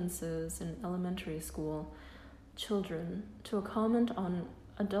sex differences in elementary school children to a comment on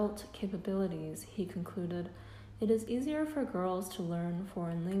adult capabilities, he concluded, it is easier for girls to learn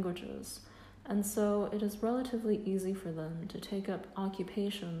foreign languages, and so it is relatively easy for them to take up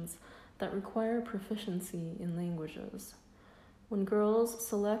occupations that require proficiency in languages. When girls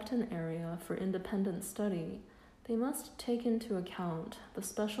select an area for independent study, they must take into account the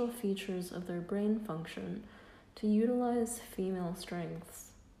special features of their brain function to utilize female strengths.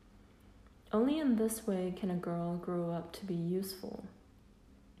 Only in this way can a girl grow up to be useful.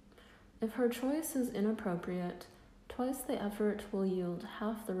 If her choice is inappropriate, twice the effort will yield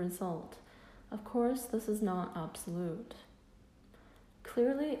half the result. Of course, this is not absolute.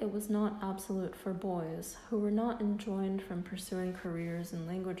 Clearly, it was not absolute for boys who were not enjoined from pursuing careers in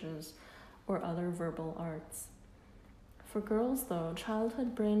languages or other verbal arts. For girls, though,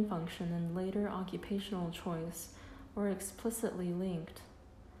 childhood brain function and later occupational choice were explicitly linked.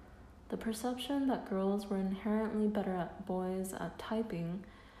 The perception that girls were inherently better at boys at typing,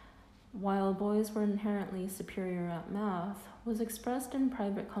 while boys were inherently superior at math, was expressed in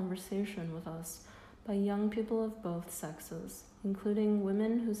private conversation with us by young people of both sexes, including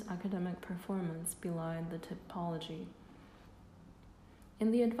women whose academic performance belied the typology.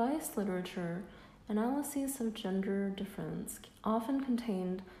 In the advice literature, analyses of gender difference often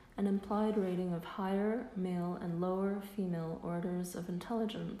contained an implied rating of higher male and lower female orders of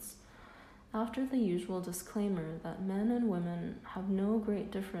intelligence. After the usual disclaimer that men and women have no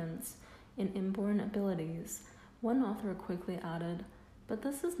great difference in inborn abilities, one author quickly added, but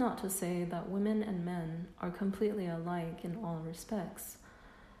this is not to say that women and men are completely alike in all respects.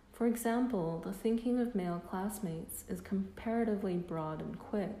 For example, the thinking of male classmates is comparatively broad and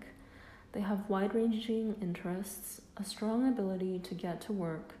quick. They have wide-ranging interests, a strong ability to get to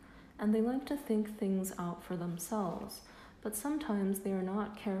work, and they like to think things out for themselves, but sometimes they are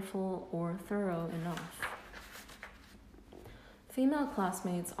not careful or thorough enough. Female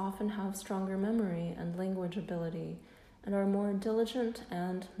classmates often have stronger memory and language ability, and are more diligent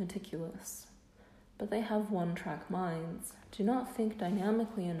and meticulous. But they have one-track minds, do not think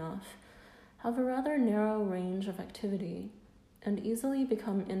dynamically enough, have a rather narrow range of activity, and easily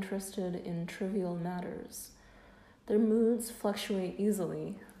become interested in trivial matters. Their moods fluctuate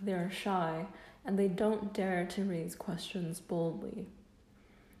easily, they are shy, and they don't dare to raise questions boldly.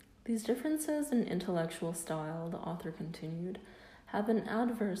 These differences in intellectual style, the author continued, have an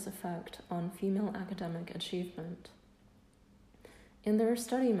adverse effect on female academic achievement. In their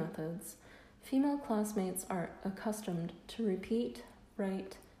study methods, female classmates are accustomed to repeat,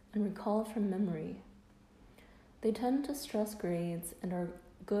 write, and recall from memory. They tend to stress grades and are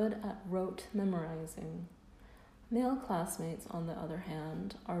good at rote memorizing. Male classmates, on the other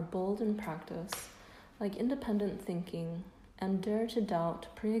hand, are bold in practice, like independent thinking, and dare to doubt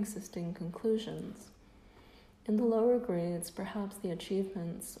pre-existing conclusions. In the lower grades, perhaps the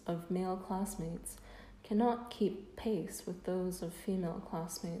achievements of male classmates cannot keep pace with those of female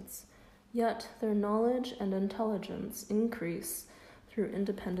classmates, yet their knowledge and intelligence increase through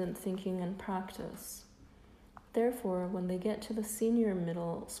independent thinking and practice. Therefore, when they get to the senior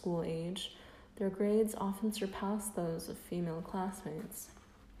middle school age, their grades often surpass those of female classmates.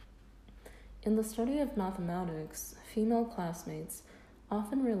 In the study of mathematics, female classmates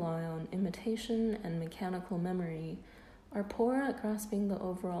often rely on imitation and mechanical memory, are poor at grasping the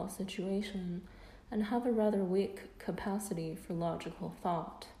overall situation, and have a rather weak capacity for logical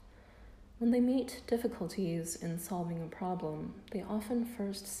thought. When they meet difficulties in solving a problem, they often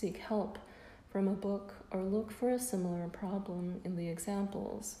first seek help from a book or look for a similar problem in the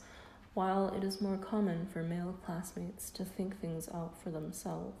examples, while it is more common for male classmates to think things out for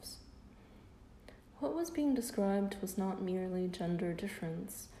themselves. What was being described was not merely gender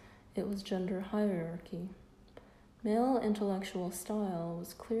difference, it was gender hierarchy. Male intellectual style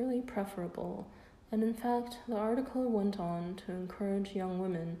was clearly preferable, and in fact, the article went on to encourage young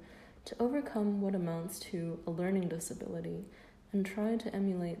women to overcome what amounts to a learning disability and try to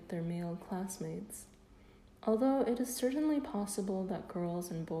emulate their male classmates. Although it is certainly possible that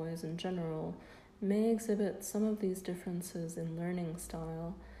girls and boys in general may exhibit some of these differences in learning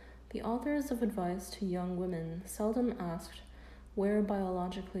style, the authors of advice to young women seldom asked where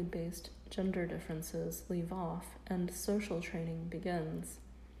biologically based gender differences leave off and social training begins.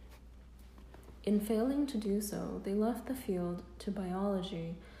 In failing to do so, they left the field to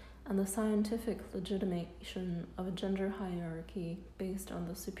biology and the scientific legitimation of a gender hierarchy based on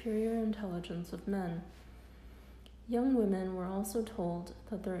the superior intelligence of men. Young women were also told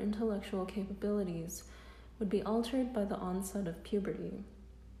that their intellectual capabilities would be altered by the onset of puberty.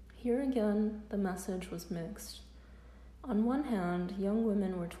 Here again, the message was mixed. On one hand, young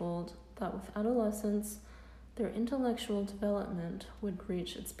women were told that with adolescence, their intellectual development would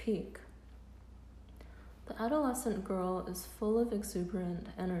reach its peak. The adolescent girl is full of exuberant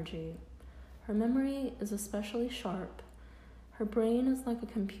energy. Her memory is especially sharp. Her brain is like a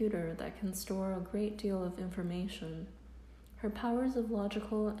computer that can store a great deal of information. Her powers of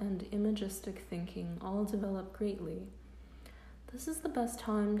logical and imagistic thinking all develop greatly. This is the best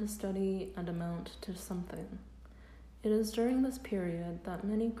time to study and amount to something. It is during this period that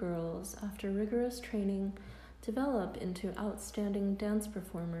many girls, after rigorous training, develop into outstanding dance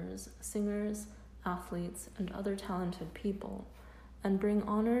performers, singers, athletes, and other talented people, and bring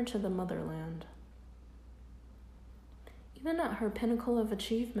honor to the motherland. Even at her pinnacle of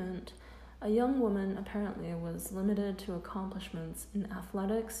achievement, a young woman apparently was limited to accomplishments in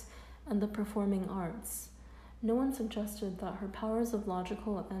athletics and the performing arts. No one suggested that her powers of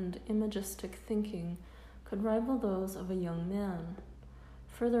logical and imagistic thinking could rival those of a young man.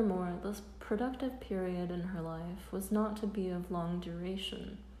 Furthermore, this productive period in her life was not to be of long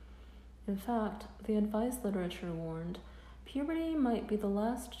duration. In fact, the advice literature warned, puberty might be the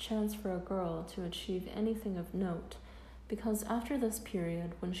last chance for a girl to achieve anything of note, because after this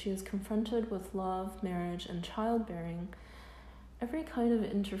period, when she is confronted with love, marriage, and childbearing, every kind of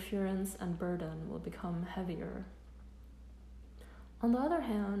interference and burden will become heavier. On the other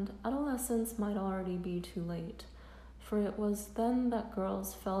hand, adolescence might already be too late, for it was then that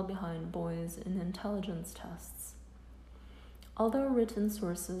girls fell behind boys in intelligence tests. Although written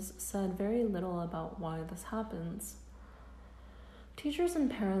sources said very little about why this happens, teachers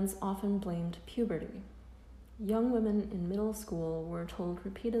and parents often blamed puberty. Young women in middle school were told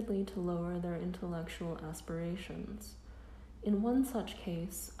repeatedly to lower their intellectual aspirations. In one such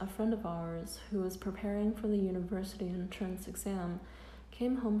case, a friend of ours who was preparing for the university entrance exam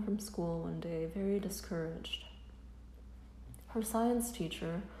came home from school one day very discouraged. Her science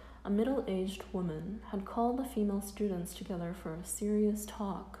teacher, a middle-aged woman, had called the female students together for a serious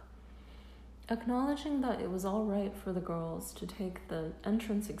talk. Acknowledging that it was all right for the girls to take the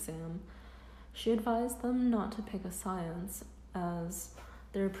entrance exam, she advised them not to pick a science as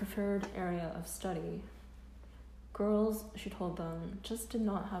their preferred area of study. Girls, she told them, just did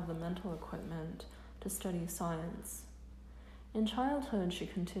not have the mental equipment to study science. In childhood, she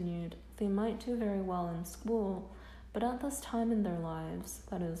continued, they might do very well in school, but at this time in their lives,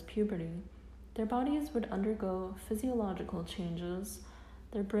 that is, puberty, their bodies would undergo physiological changes,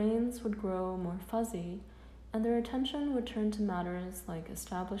 their brains would grow more fuzzy, and their attention would turn to matters like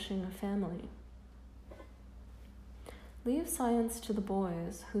establishing a family. Leave science to the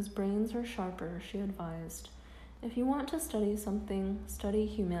boys, whose brains are sharper, she advised. If you want to study something, study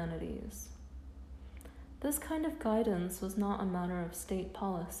humanities. This kind of guidance was not a matter of state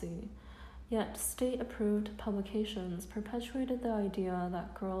policy, yet state-approved publications perpetuated the idea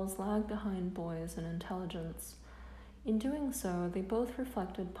that girls lag behind boys in intelligence. In doing so, they both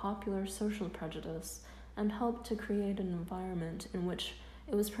reflected popular social prejudice and helped to create an environment in which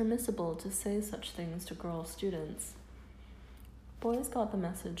it was permissible to say such things to girl students. Boys got the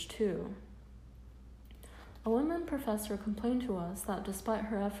message too. A women professor complained to us that despite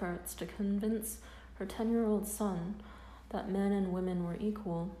her efforts to convince her 10-year-old son that men and women were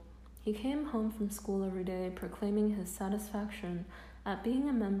equal, he came home from school every day proclaiming his satisfaction at being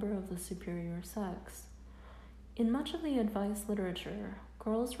a member of the superior sex. In much of the advice literature,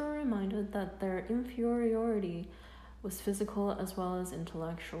 girls were reminded that their inferiority was physical as well as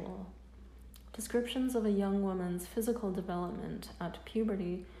intellectual. Descriptions of a young woman's physical development at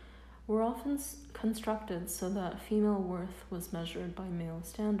puberty were often constructed so that female worth was measured by male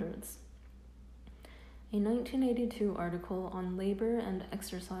standards. A 1982 article on labor and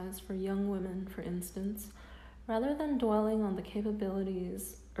exercise for young women, for instance, rather than dwelling on the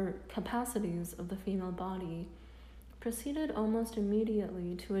capacities of the female body, proceeded almost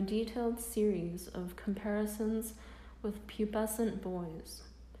immediately to a detailed series of comparisons with pubescent boys.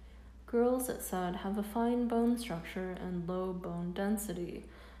 Girls, it said, have a fine bone structure and low bone density,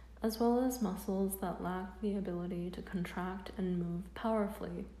 as well as muscles that lack the ability to contract and move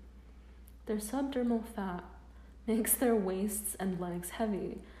powerfully. Their subdermal fat makes their waists and legs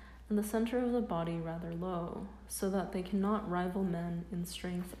heavy, and the center of the body rather low, so that they cannot rival men in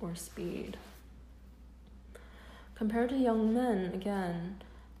strength or speed. Compared to young men, again,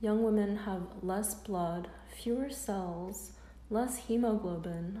 young women have less blood, fewer cells, less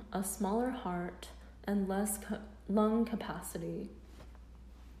hemoglobin, a smaller heart, and less lung capacity.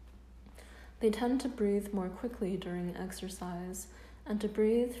 They tend to breathe more quickly during exercise and to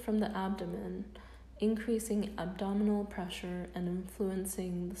breathe from the abdomen, increasing abdominal pressure and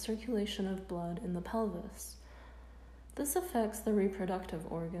influencing the circulation of blood in the pelvis. This affects the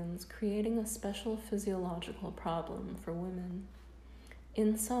reproductive organs, creating a special physiological problem for women.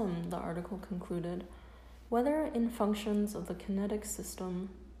 In sum, the article concluded, whether in functions of the kinetic system,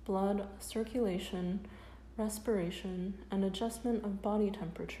 blood circulation, respiration, and adjustment of body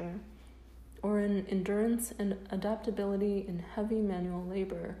temperature, or in endurance and adaptability in heavy manual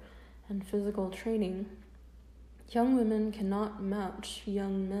labor and physical training, young women cannot match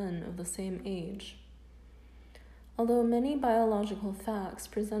young men of the same age. Although many biological facts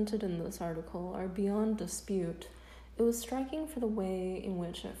presented in this article are beyond dispute, it was striking for the way in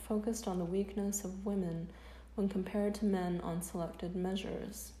which it focused on the weakness of women when compared to men on selected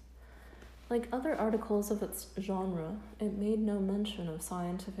measures. Like other articles of its genre, it made no mention of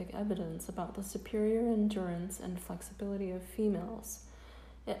scientific evidence about the superior endurance and flexibility of females.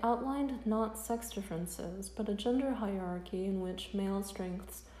 It outlined not sex differences, but a gender hierarchy in which male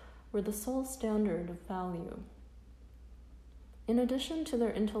strengths were the sole standard of value. In addition to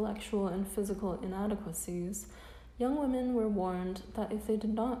their intellectual and physical inadequacies, young women were warned that if they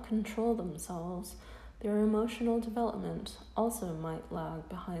did not control themselves, their emotional development also might lag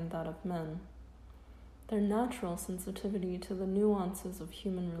behind that of men. Their natural sensitivity to the nuances of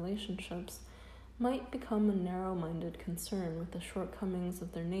human relationships might become a narrow-minded concern with the shortcomings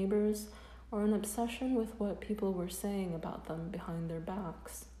of their neighbors or an obsession with what people were saying about them behind their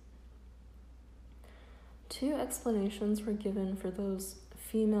backs. Two explanations were given for those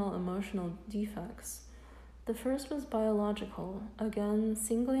female emotional defects. The first was biological, again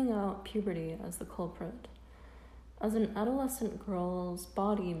singling out puberty as the culprit. As an adolescent girl's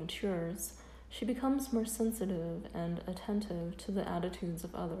body matures, she becomes more sensitive and attentive to the attitudes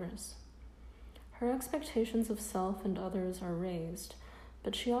of others. Her expectations of self and others are raised,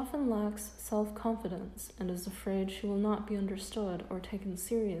 but she often lacks self-confidence and is afraid she will not be understood or taken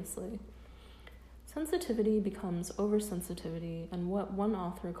seriously. Sensitivity becomes oversensitivity and what one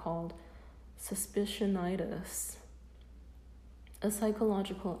author called suspicionitis, a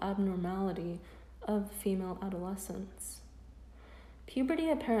psychological abnormality of female adolescence. Puberty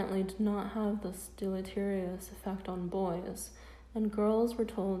apparently did not have this deleterious effect on boys, and girls were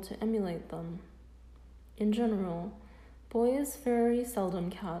told to emulate them. In general, boys very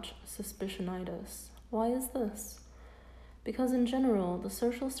seldom catch suspicionitis. Why is this? Because in general, the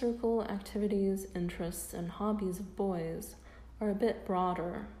social circle, activities, interests, and hobbies of boys are a bit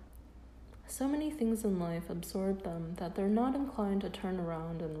broader. So many things in life absorb them that they're not inclined to turn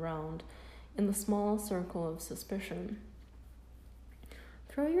around and round in the small circle of suspicion.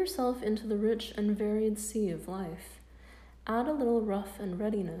 Throw yourself into the rich and varied sea of life. Add a little rough and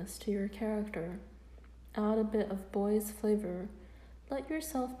readiness to your character. Add a bit of boy's flavor. Let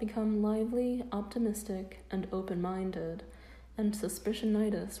yourself become lively, optimistic, and open-minded, and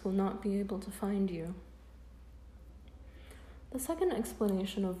suspicionitis will not be able to find you. The second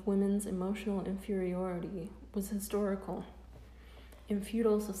explanation of women's emotional inferiority was historical. In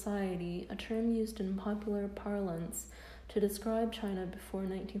feudal society, a term used in popular parlance to describe China before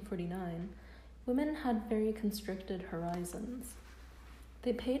 1949, women had very constricted horizons.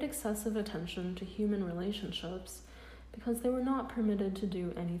 They paid excessive attention to human relationships because they were not permitted to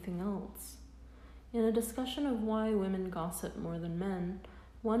do anything else. In a discussion of why women gossip more than men,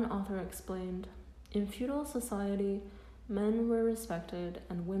 one author explained, in feudal society, men were respected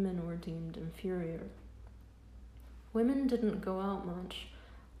and women were deemed inferior. Women didn't go out much,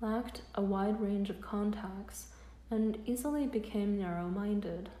 lacked a wide range of contacts, and easily became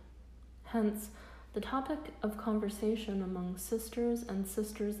narrow-minded. Hence, the topic of conversation among sisters and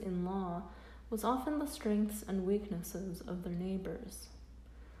sisters-in-law was often the strengths and weaknesses of their neighbors.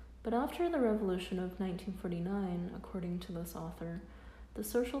 But after the Revolution of 1949, according to this author, the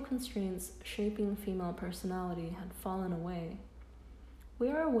social constraints shaping female personality had fallen away. We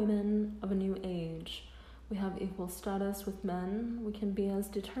are women of a new age. We have equal status with men, we can be as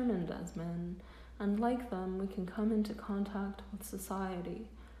determined as men, and like them, we can come into contact with society,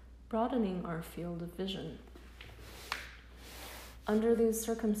 broadening our field of vision. Under these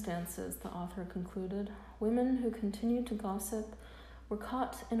circumstances, the author concluded, women who continued to gossip were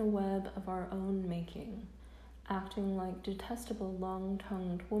caught in a web of our own making, acting like detestable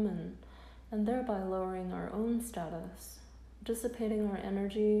long-tongued women, and thereby lowering our own status, dissipating our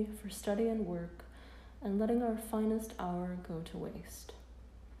energy for study and work, and letting our finest hour go to waste.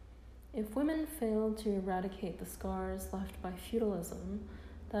 If women failed to eradicate the scars left by feudalism,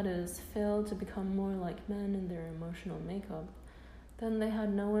 that is, failed to become more like men in their emotional makeup, then they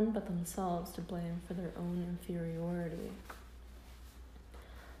had no one but themselves to blame for their own inferiority.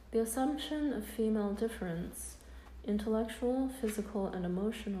 The assumption of female difference, intellectual, physical, and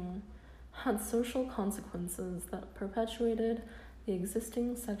emotional, had social consequences that perpetuated the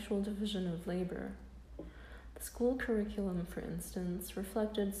existing sexual division of labor. The school curriculum, for instance,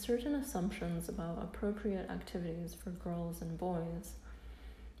 reflected certain assumptions about appropriate activities for girls and boys.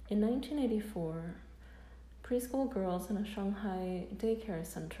 In 1984, preschool girls in a Shanghai daycare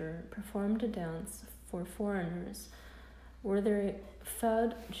center performed a dance for foreigners where they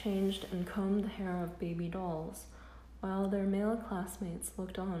fed, changed, and combed the hair of baby dolls, while their male classmates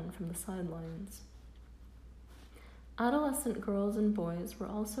looked on from the sidelines. Adolescent girls and boys were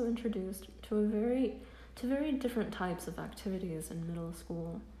also introduced to very different types of activities in middle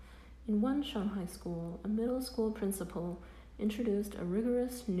school. In one Shanghai school, a middle school principal introduced a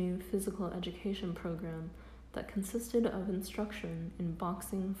rigorous new physical education program that consisted of instruction in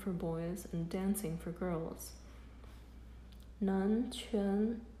boxing for boys and dancing for girls. 男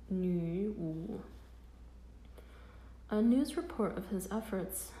权女武. A news report of his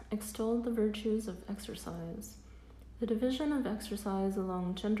efforts extolled the virtues of exercise. The division of exercise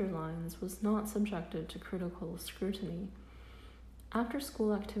along gender lines was not subjected to critical scrutiny.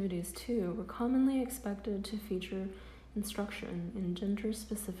 After-school activities, too, were commonly expected to feature instruction in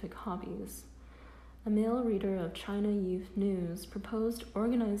gender-specific hobbies. A male reader of China Youth News proposed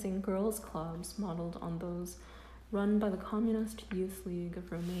organizing girls' clubs modeled on those run by the Communist Youth League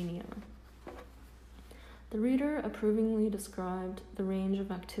of Romania. The reader approvingly described the range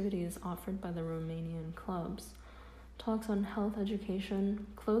of activities offered by the Romanian clubs: talks on health education,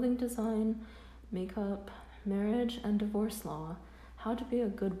 clothing design, makeup, marriage and divorce law, how to be a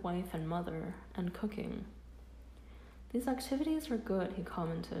good wife and mother, and cooking. These activities are good, he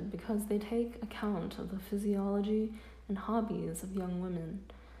commented, because they take account of the physiology and hobbies of young women,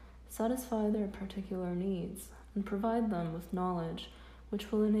 satisfy their particular needs, and provide them with knowledge which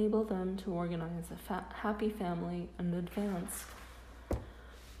will enable them to organize a happy family and advance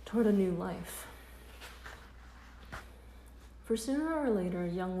toward a new life. For sooner or later,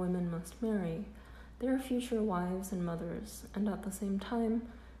 young women must marry. They are future wives and mothers, and at the same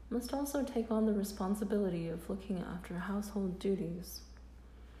time must also take on the responsibility of looking after household duties.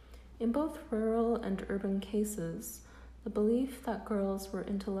 In both rural and urban cases, the belief that girls were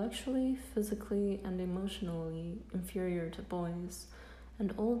intellectually, physically, and emotionally inferior to boys,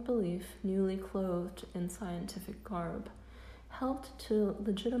 and old belief newly clothed in scientific garb, helped to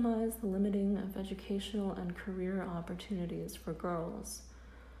legitimize the limiting of educational and career opportunities for girls.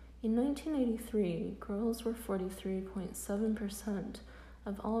 In 1983, girls were 43.7%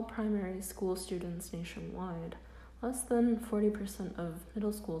 of all primary school students nationwide, less than 40% of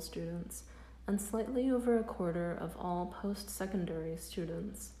middle school students, and slightly over a quarter of all post-secondary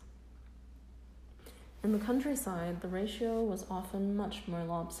students. In the countryside, the ratio was often much more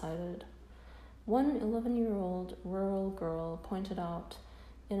lopsided. One 11-year-old rural girl pointed out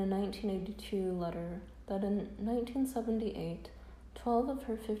in a 1982 letter that in 1978, 12 of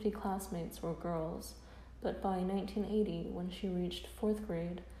her 50 classmates were girls, but by 1980, when she reached 4th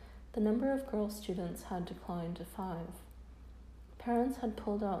grade, the number of girl students had declined to 5. Parents had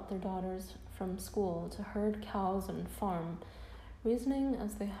pulled out their daughters from school to herd cows and farm, reasoning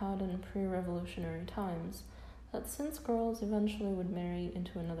as they had in pre-revolutionary times that since girls eventually would marry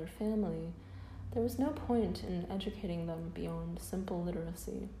into another family, there was no point in educating them beyond simple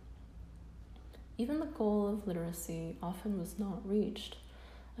literacy. Even the goal of literacy often was not reached.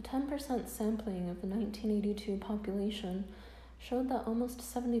 A 10% sampling of the 1982 population showed that almost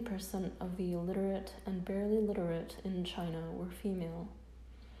 70% of the illiterate and barely literate in China were female.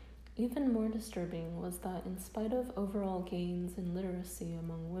 Even more disturbing was that in spite of overall gains in literacy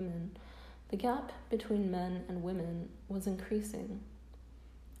among women, the gap between men and women was increasing.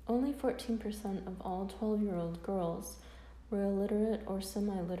 Only 14% of all 12-year-old girls were illiterate or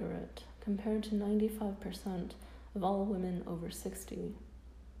semi-literate, compared to 95% of all women over 60.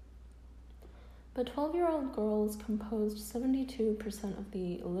 But 12-year-old girls composed 72% of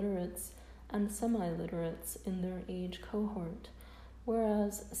the illiterates and semi-literates in their age cohort,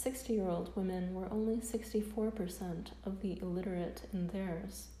 whereas 60-year-old women were only 64% of the illiterate in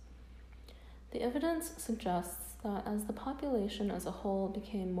theirs. The evidence suggests that as the population as a whole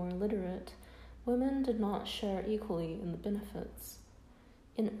became more literate, women did not share equally in the benefits.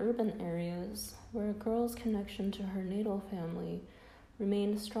 In urban areas, where a girl's connection to her natal family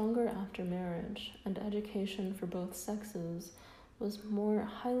remained stronger after marriage, and education for both sexes was more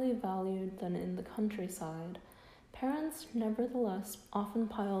highly valued than in the countryside, parents nevertheless often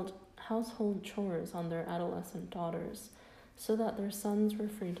piled household chores on their adolescent daughters, so that their sons were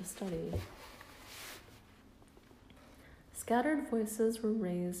free to study. Scattered voices were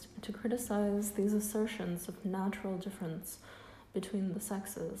raised to criticize these assertions of natural difference between the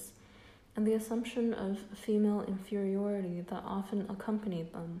sexes and the assumption of female inferiority that often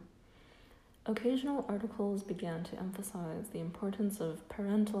accompanied them. Occasional articles began to emphasize the importance of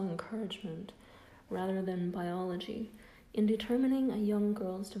parental encouragement rather than biology in determining a young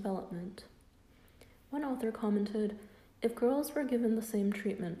girl's development. One author commented, "If girls were given the same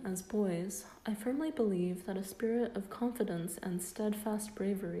treatment as boys, I firmly believe that a spirit of confidence and steadfast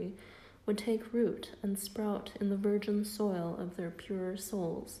bravery would take root and sprout in the virgin soil of their pure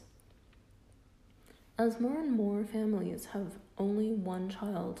souls." As more and more families have only one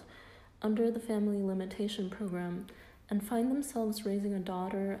child under the family limitation program and find themselves raising a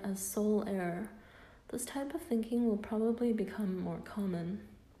daughter as sole heir, this type of thinking will probably become more common.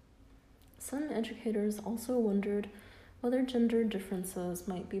 Some educators also wondered whether gender differences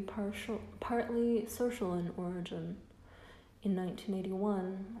might be partly social in origin. In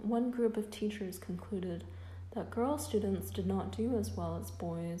 1981, one group of teachers concluded that girl students did not do as well as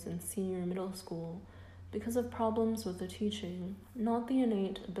boys in senior middle school because of problems with the teaching, not the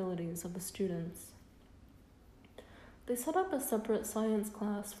innate abilities of the students. They set up a separate science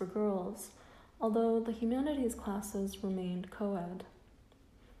class for girls, although the humanities classes remained co-ed.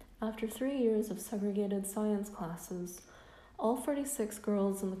 After 3 years of segregated science classes, all 46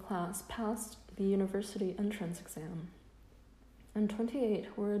 girls in the class passed the university entrance exam, and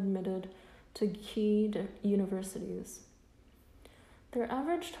 28 were admitted to key universities. Their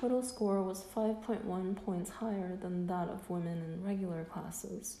average total score was 5.1 points higher than that of women in regular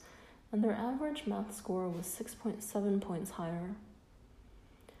classes, and their average math score was 6.7 points higher.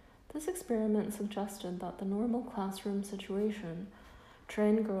 This experiment suggested that the normal classroom situation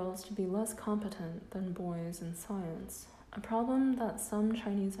trained girls to be less competent than boys in science, a problem that some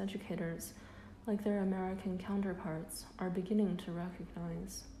Chinese educators, like their American counterparts, are beginning to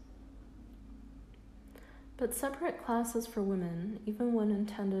recognize. But separate classes for women, even when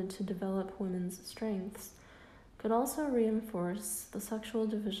intended to develop women's strengths, could also reinforce the sexual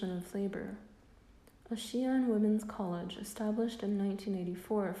division of labor. A Xi'an women's college, established in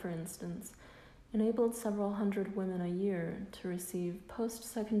 1984, for instance, enabled several hundred women a year to receive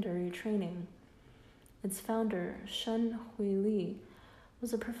post-secondary training. Its founder, Shen Huili,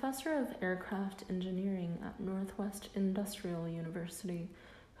 was a professor of aircraft engineering at Northwest Industrial University,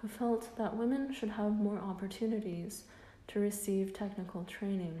 who felt that women should have more opportunities to receive technical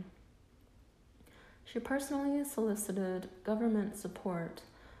training. She personally solicited government support,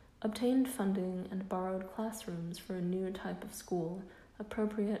 obtained funding, and borrowed classrooms for a new type of school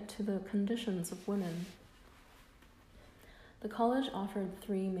appropriate to the conditions of women. The college offered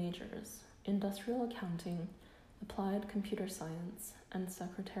 3 majors: industrial accounting, applied computer science, and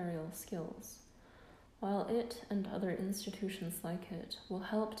secretarial skills. While it and other institutions like it will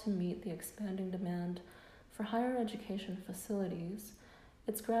help to meet the expanding demand for higher education facilities,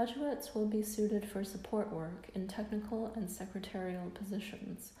 its graduates will be suited for support work in technical and secretarial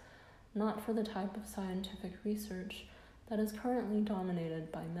positions, not for the type of scientific research that is currently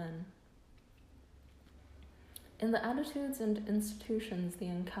dominated by men. In the attitudes and institutions they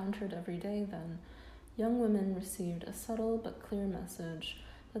encountered every day, then, young women received a subtle but clear message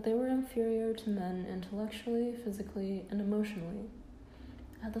that they were inferior to men intellectually, physically, and emotionally.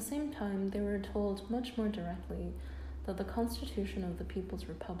 At the same time, they were told much more directly that the Constitution of the People's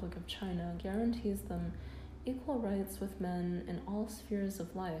Republic of China guarantees them equal rights with men in all spheres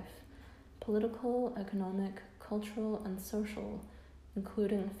of life: political, economic, cultural, and social,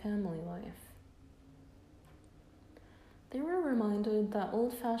 including family life. They were reminded that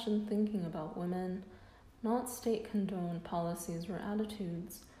old-fashioned thinking about women, not state-condoned policies or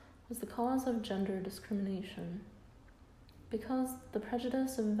attitudes, was the cause of gender discrimination. Because the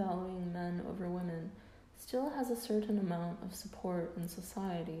prejudice of valuing men over women still has a certain amount of support in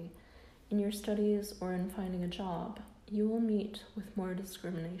society, in your studies or in finding a job, you will meet with more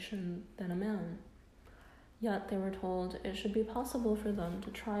discrimination than a man. Yet they were told it should be possible for them to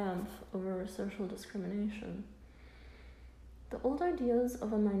triumph over social discrimination. The old ideas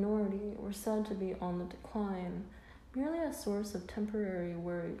of a minority were said to be on the decline, merely a source of temporary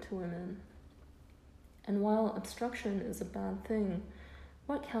worry to women. And while obstruction is a bad thing,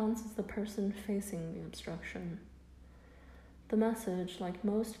 what counts is the person facing the obstruction. The message, like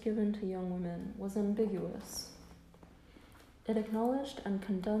most given to young women, was ambiguous. It acknowledged and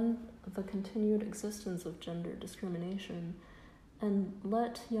condemned the continued existence of gender discrimination, and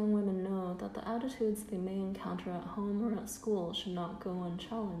let young women know that the attitudes they may encounter at home or at school should not go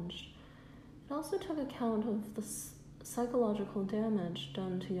unchallenged. It also took account of psychological damage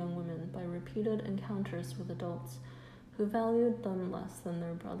done to young women by repeated encounters with adults who valued them less than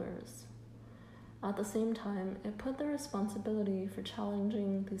their brothers. At the same time, it put the responsibility for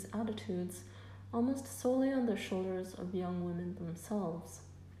challenging these attitudes almost solely on the shoulders of young women themselves,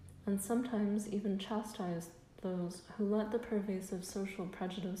 and sometimes even chastised those who let the pervasive social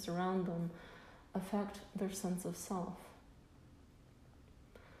prejudice around them affect their sense of self.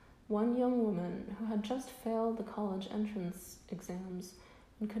 One young woman who had just failed the college entrance exams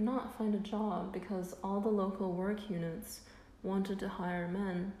and could not find a job because all the local work units wanted to hire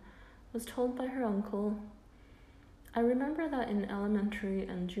men was told by her uncle, "I remember that in elementary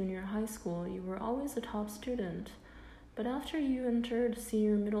and junior high school you were always a top student, but after you entered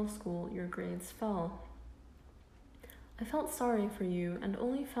senior middle school your grades fell. I felt sorry for you and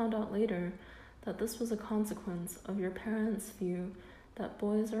only found out later that this was a consequence of your parents' view that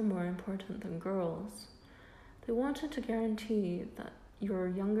boys are more important than girls. They wanted to guarantee that your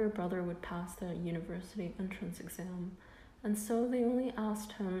younger brother would pass the university entrance exam, and so they only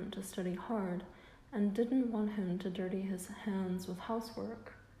asked him to study hard and didn't want him to dirty his hands with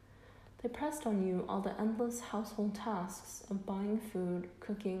housework. They pressed on you all the endless household tasks of buying food,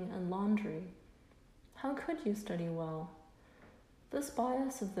 cooking, and laundry. How could you study well? This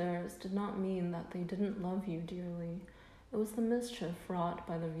bias of theirs did not mean that they didn't love you dearly. It was the mischief wrought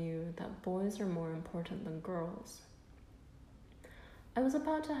by the view that boys are more important than girls. I was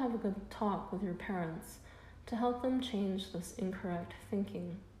about to have a good talk with your parents to help them change this incorrect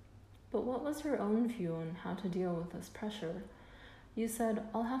thinking. But what was your own view on how to deal with this pressure? You said,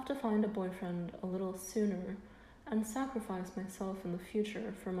 I'll have to find a boyfriend a little sooner and sacrifice myself in the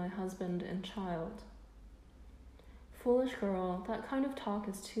future for my husband and child. Foolish girl, that kind of talk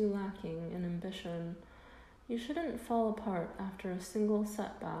is too lacking in ambition. You shouldn't fall apart after a single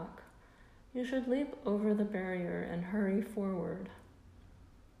setback. You should leap over the barrier and hurry forward.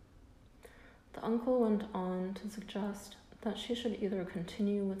 The uncle went on to suggest that she should either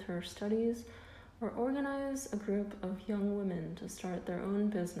continue with her studies or organize a group of young women to start their own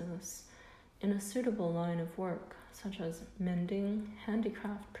business in a suitable line of work, such as mending,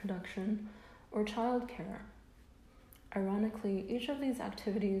 handicraft production, or childcare. Ironically, each of these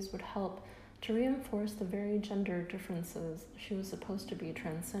activities would help to reinforce the very gender differences she was supposed to be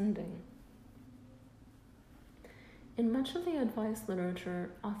transcending. In much of the advice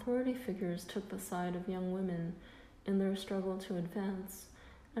literature, authority figures took the side of young women in their struggle to advance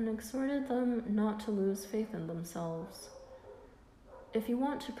and exhorted them not to lose faith in themselves. If you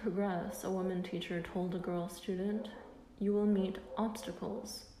want to progress, a woman teacher told a girl student, you will meet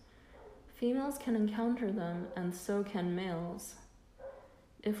obstacles. Females can encounter them, and so can males.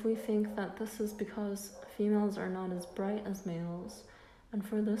 If we think that this is because females are not as bright as males, and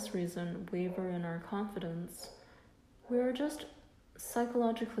for this reason waver in our confidence, we are just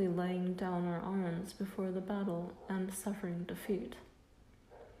psychologically laying down our arms before the battle and suffering defeat.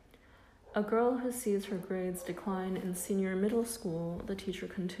 A girl who sees her grades decline in senior middle school, the teacher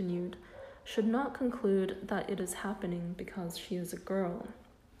continued, should not conclude that it is happening because she is a girl.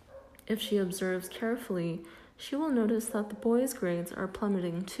 If she observes carefully, she will notice that the boys' grades are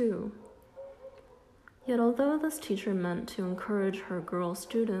plummeting too. Yet although this teacher meant to encourage her girl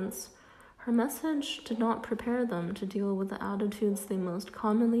students, her message did not prepare them to deal with the attitudes they most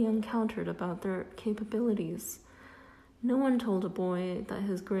commonly encountered about their capabilities. No one told a boy that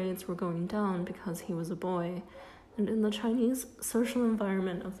his grades were going down because he was a boy, and in the Chinese social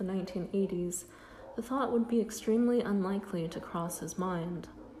environment of the 1980s, the thought would be extremely unlikely to cross his mind.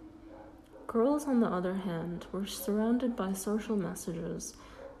 Girls, on the other hand, were surrounded by social messages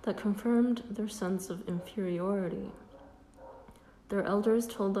that confirmed their sense of inferiority. Their elders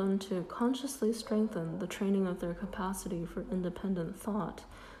told them to consciously strengthen the training of their capacity for independent thought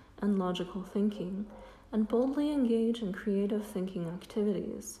and logical thinking, and boldly engage in creative thinking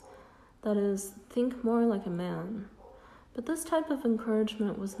activities. That is, think more like a man. But this type of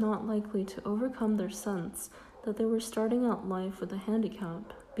encouragement was not likely to overcome their sense that they were starting out life with a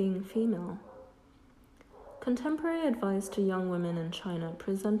handicap, being female. Contemporary advice to young women in China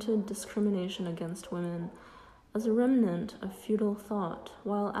presented discrimination against women as a remnant of feudal thought,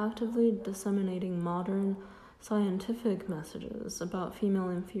 while actively disseminating modern scientific messages about female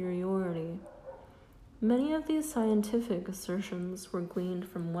inferiority. Many of these scientific assertions were gleaned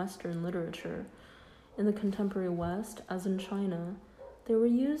from Western literature. In the contemporary West, as in China, they were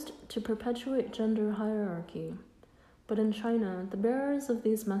used to perpetuate gender hierarchy. But in China, the bearers of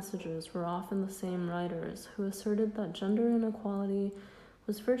these messages were often the same writers who asserted that gender inequality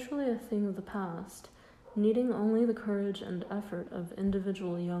was virtually a thing of the past, needing only the courage and effort of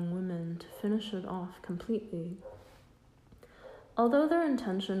individual young women to finish it off completely. Although their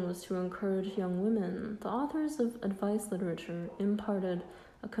intention was to encourage young women, the authors of advice literature imparted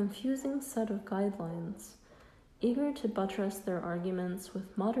a confusing set of guidelines. Eager to buttress their arguments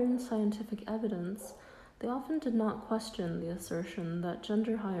with modern scientific evidence, they often did not question the assertion that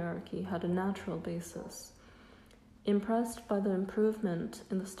gender hierarchy had a natural basis. Impressed by the improvement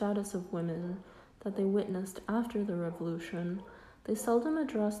in the status of women that they witnessed after the revolution, they seldom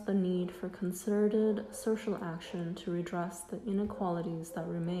addressed the need for concerted social action to redress the inequalities that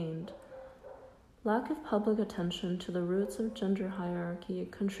remained. Lack of public attention to the roots of gender hierarchy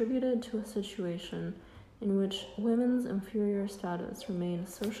contributed to a situation in which women's inferior status remained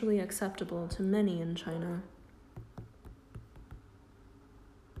socially acceptable to many in China.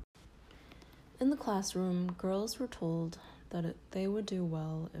 In the classroom, girls were told that they would do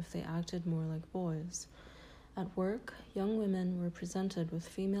well if they acted more like boys. At work, young women were presented with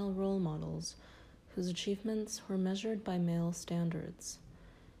female role models whose achievements were measured by male standards.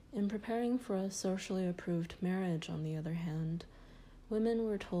 In preparing for a socially approved marriage, on the other hand, women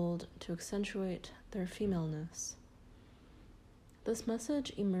were told to accentuate their femaleness. This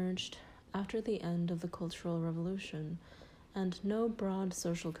message emerged after the end of the Cultural Revolution, and no broad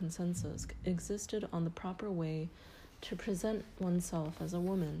social consensus existed on the proper way to present oneself as a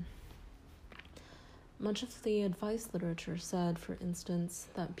woman. Much of the advice literature said, for instance,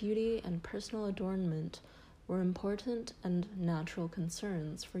 that beauty and personal adornment were important and natural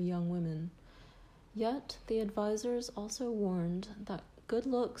concerns for young women. Yet, the advisors also warned that good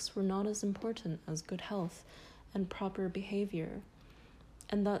looks were not as important as good health and proper behavior,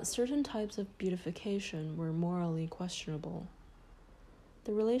 and that certain types of beautification were morally questionable.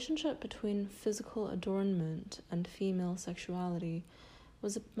 The relationship between physical adornment and female sexuality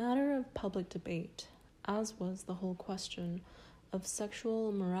was a matter of public debate, as was the whole question of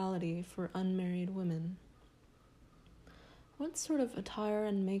sexual morality for unmarried women. What sort of attire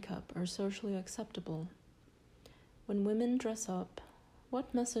and makeup are socially acceptable? When women dress up,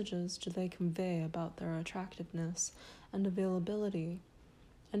 what messages do they convey about their attractiveness and availability?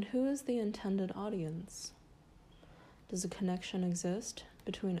 And who is the intended audience? Does a connection exist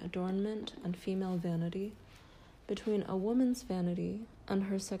between adornment and female vanity, between a woman's vanity and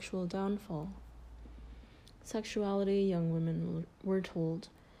her sexual downfall? Sexuality, young women were told,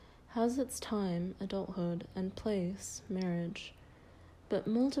 has its time, adulthood, and place, marriage, but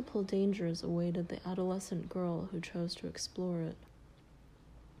multiple dangers awaited the adolescent girl who chose to explore it.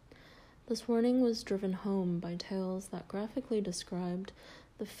 This warning was driven home by tales that graphically described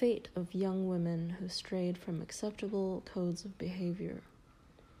the fate of young women who strayed from acceptable codes of behavior.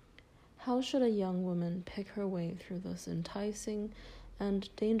 How should a young woman pick her way through this enticing and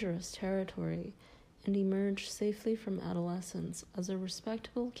dangerous territory and emerge safely from adolescence as a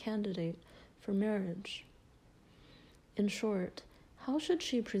respectable candidate for marriage? In short, how should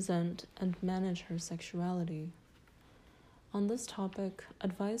she present and manage her sexuality? On this topic,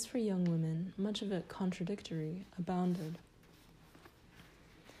 advice for young women, much of it contradictory, abounded.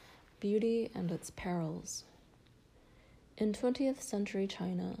 Beauty and its perils. In 20th century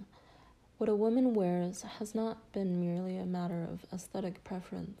China, what a woman wears has not been merely a matter of aesthetic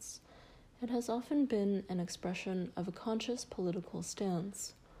preference. It has often been an expression of a conscious political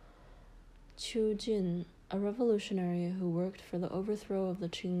stance. Qiu Jin, a revolutionary who worked for the overthrow of the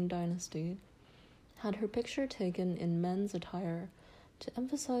Qing dynasty, had her picture taken in men's attire to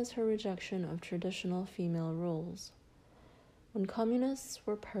emphasize her rejection of traditional female roles. When communists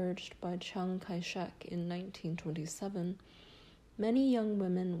were purged by Chiang Kai-shek in 1927, many young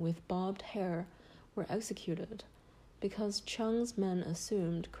women with bobbed hair were executed because Chiang's men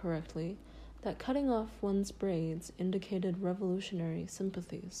assumed, correctly, that cutting off one's braids indicated revolutionary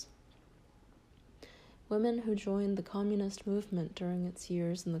sympathies. Women who joined the communist movement during its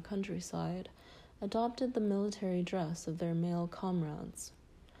years in the countryside adopted the military dress of their male comrades.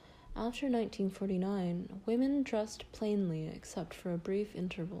 After 1949, women dressed plainly except for a brief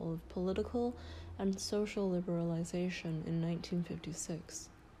interval of political and social liberalization in 1956.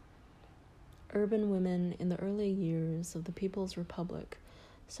 Urban women in the early years of the People's Republic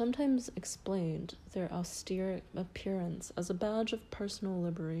sometimes explained their austere appearance as a badge of personal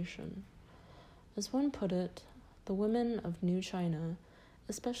liberation. As one put it, the women of New China,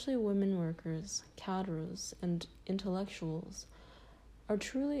 especially women workers, cadres, and intellectuals, are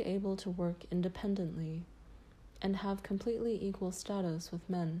truly able to work independently and have completely equal status with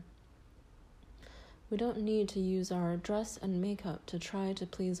men. We don't need to use our dress and makeup to try to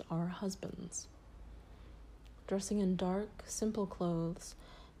please our husbands. Dressing in dark, simple clothes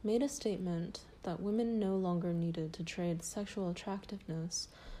made a statement that women no longer needed to trade sexual attractiveness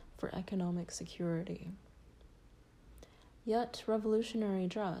for economic security. Yet revolutionary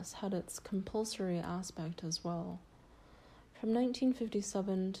dress had its compulsory aspect as well. From 1957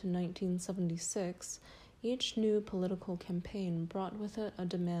 to 1976, each new political campaign brought with it a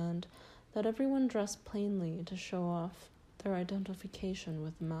demand that everyone dress plainly to show off their identification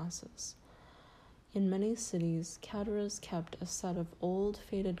with the masses. In many cities, caterers kept a set of old,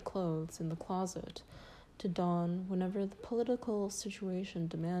 faded clothes in the closet to don whenever the political situation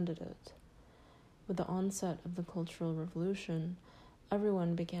demanded it. With the onset of the Cultural Revolution,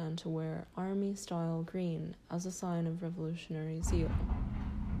 everyone began to wear army-style green as a sign of revolutionary zeal.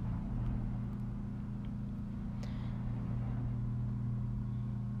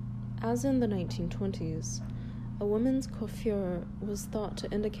 As in the 1920s, a woman's coiffure was thought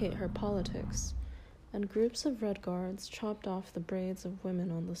to indicate her politics, and groups of Red Guards chopped off the braids of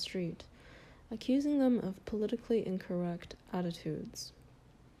women on the street, accusing them of politically incorrect attitudes.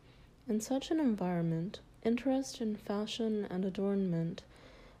 In such an environment, interest in fashion and adornment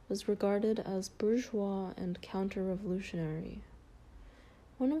was regarded as bourgeois and counter-revolutionary.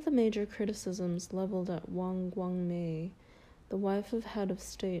 One of the major criticisms leveled at Wang Guangmei, the wife of head of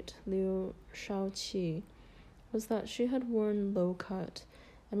state Liu Shaoqi, was that she had worn low-cut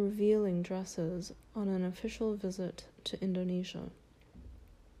and revealing dresses on an official visit to Indonesia.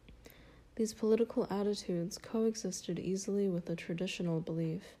 These political attitudes coexisted easily with the traditional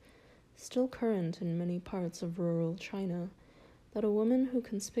belief, still current in many parts of rural China, that a woman who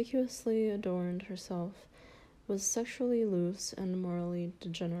conspicuously adorned herself was sexually loose and morally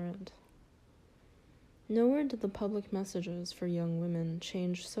degenerate. Nowhere did the public messages for young women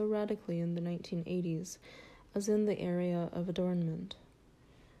change so radically in the 1980s as in the area of adornment.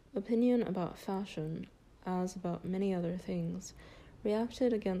 Opinion about fashion, as about many other things,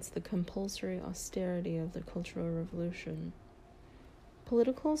 reacted against the compulsory austerity of the Cultural Revolution.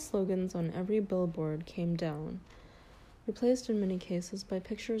 Political slogans on every billboard came down, replaced in many cases by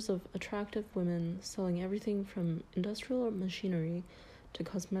pictures of attractive women selling everything from industrial machinery to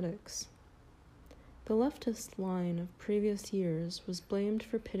cosmetics. The leftist line of previous years was blamed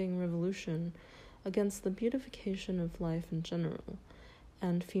for pitting revolution against the beautification of life in general,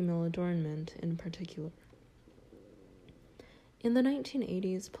 and female adornment in particular. In the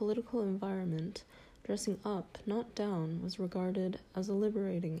 1980s political environment, dressing up, not down, was regarded as a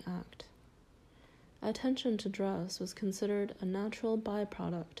liberating act. Attention to dress was considered a natural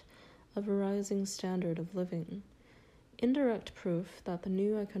byproduct of a rising standard of living, indirect proof that the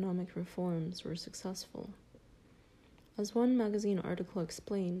new economic reforms were successful. As one magazine article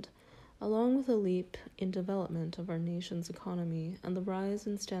explained, along with a leap in development of our nation's economy and the rise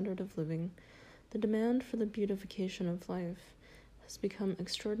in standard of living, the demand for the beautification of life has become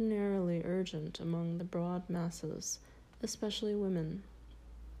extraordinarily urgent among the broad masses, especially women.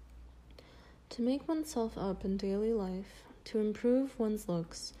 To make oneself up in daily life, to improve one's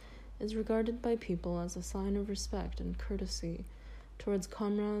looks, is regarded by people as a sign of respect and courtesy towards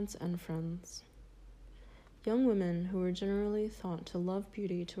comrades and friends. Young women, who were generally thought to love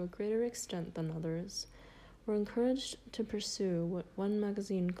beauty to a greater extent than others, were encouraged to pursue what one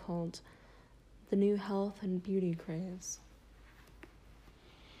magazine called the new health and beauty craze.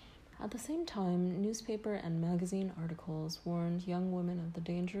 At the same time, newspaper and magazine articles warned young women of the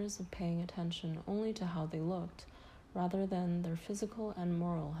dangers of paying attention only to how they looked, rather than their physical and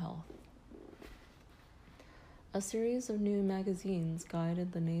moral health. A series of new magazines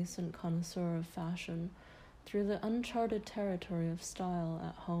guided the nascent connoisseur of fashion through the uncharted territory of style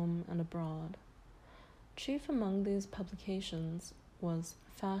at home and abroad. Chief among these publications was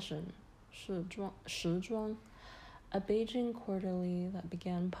Fashion, 时装, a Beijing quarterly that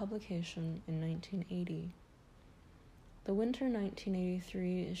began publication in 1980. The winter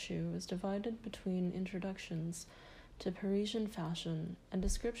 1983 issue was divided between introductions to Parisian fashion and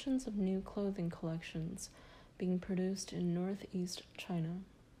descriptions of new clothing collections being produced in northeast China.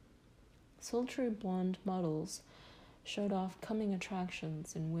 Sultry blonde models showed off coming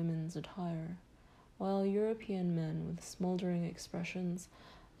attractions in women's attire, while European men with smoldering expressions,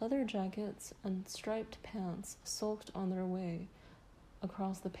 leather jackets, and striped pants sulked on their way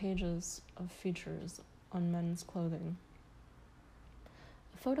across the pages of features on men's clothing.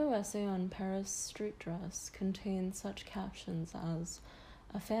 A photo essay on Paris street dress contained such captions as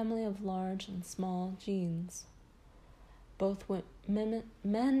 "A family of large and small jeans." Both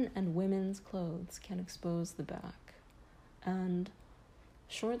men and women's clothes can expose the back, and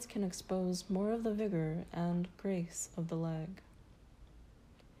shorts can expose more of the vigor and grace of the leg.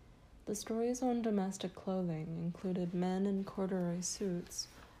 The stories on domestic clothing included men in corduroy suits,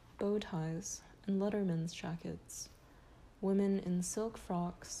 bow ties, and letterman's jackets, women in silk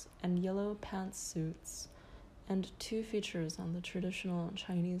frocks and yellow pantsuits, and 2 features on the traditional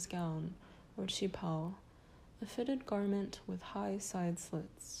Chinese gown, or qipao, a fitted garment with high side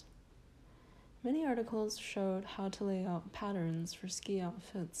slits. Many articles showed how to lay out patterns for ski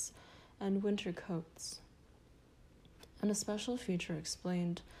outfits and winter coats, and a special feature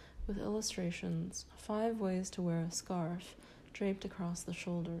explained with illustrations 5 ways to wear a scarf draped across the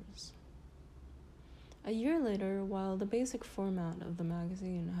shoulders. A year later, while the basic format of the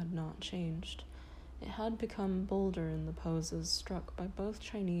magazine had not changed, it had become bolder in the poses struck by both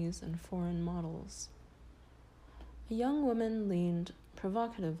Chinese and foreign models. A young woman leaned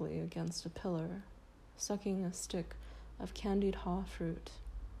provocatively against a pillar, sucking a stick of candied haw fruit.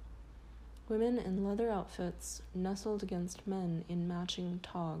 Women in leather outfits nestled against men in matching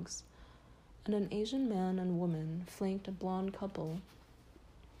togs, and an Asian man and woman flanked a blonde couple,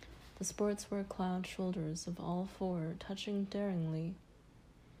 the sportswear-clad shoulders of all 4 touching daringly.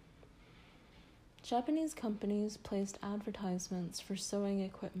 Japanese companies placed advertisements for sewing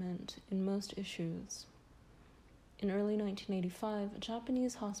equipment in most issues. In early 1985, a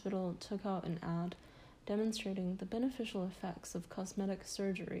Japanese hospital took out an ad demonstrating the beneficial effects of cosmetic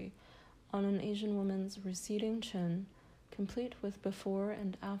surgery on an Asian woman's receding chin, complete with before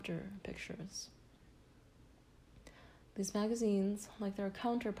and after pictures. These magazines, like their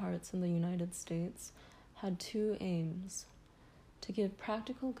counterparts in the United States, had 2 aims: to give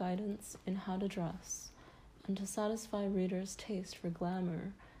practical guidance in how to dress, and to satisfy readers' taste for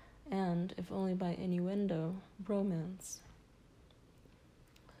glamour and, if only by innuendo, romance.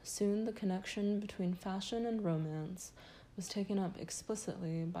 Soon the connection between fashion and romance was taken up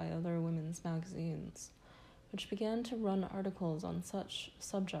explicitly by other women's magazines, which began to run articles on such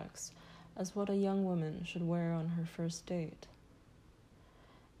subjects as what a young woman should wear on her first date.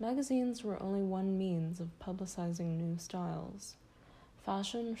 Magazines were only one means of publicizing new styles.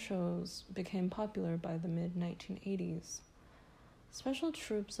 Fashion shows became popular by the mid-1980s. Special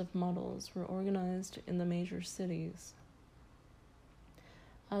troops of models were organized in the major cities.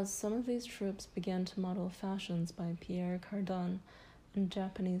 As some of these troops began to model fashions by Pierre Cardin and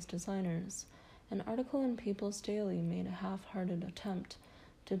Japanese designers, an article in People's Daily made a half-hearted attempt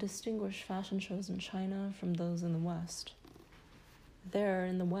to distinguish fashion shows in China from those in the West. There,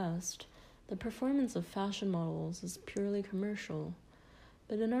 in the West, the performance of fashion models is purely commercial,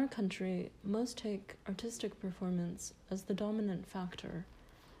 but in our country, most take artistic performance as the dominant factor,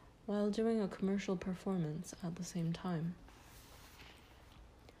 while doing a commercial performance at the same time.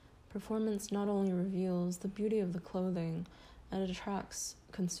 Performance not only reveals the beauty of the clothing and attracts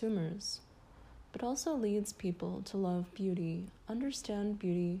consumers, but also leads people to love beauty, understand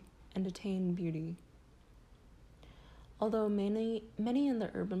beauty, and attain beauty. Although many in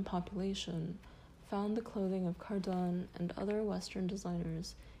the urban population found the clothing of Cardin and other Western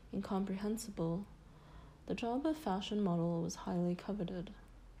designers incomprehensible, the job of fashion model was highly coveted.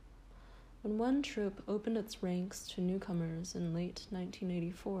 When one troupe opened its ranks to newcomers in late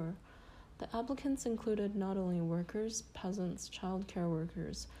 1984, the applicants included not only workers, peasants, child care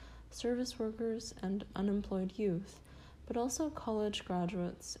workers, service workers, and unemployed youth, but also college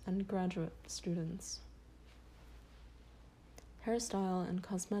graduates and graduate students. Hairstyle and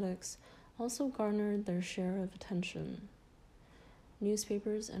cosmetics also garnered their share of attention.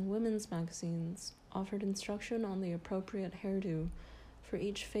 Newspapers and women's magazines offered instruction on the appropriate hairdo for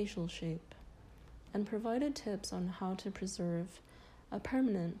each facial shape, and provided tips on how to preserve a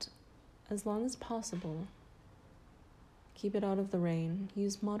permanent as long as possible. Keep it out of the rain,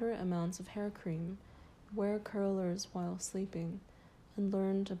 use moderate amounts of hair cream, wear curlers while sleeping, and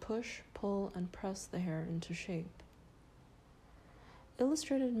learn to push, pull, and press the hair into shape.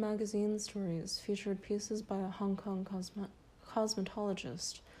 Illustrated magazine stories featured pieces by a Hong Kong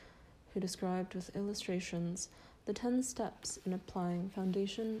cosmetologist who described with illustrations the 10 steps in applying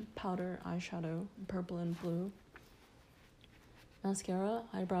foundation, powder, eyeshadow, purple and blue, mascara,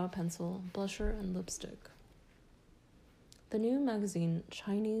 eyebrow pencil, blusher, and lipstick. The new magazine,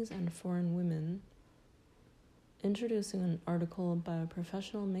 Chinese and Foreign Women, introducing an article by a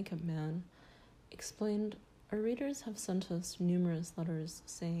professional makeup man, explained, "Our readers have sent us numerous letters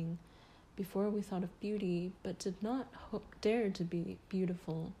saying, 'Before we thought of beauty, but did not dare to be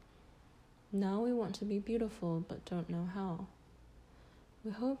beautiful. Now we want to be beautiful, but don't know how.'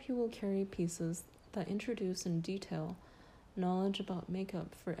 We hope you will carry pieces that introduce in detail knowledge about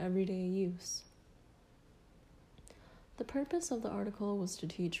makeup for everyday use." The purpose of the article was to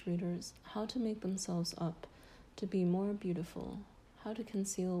teach readers how to make themselves up to be more beautiful, how to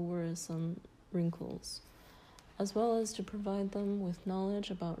conceal worrisome wrinkles, as well as to provide them with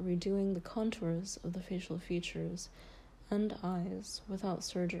knowledge about redoing the contours of the facial features and eyes without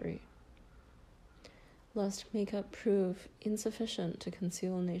surgery. Lest makeup prove insufficient to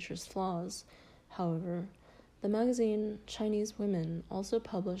conceal nature's flaws, however, the magazine Chinese Women also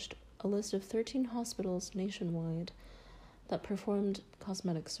published a list of 13 hospitals nationwide that performed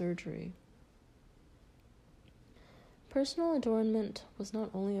cosmetic surgery. Personal adornment was not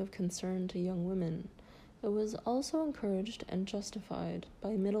only of concern to young women, it was also encouraged and justified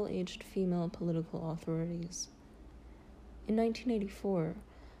by middle-aged female political authorities. In 1984,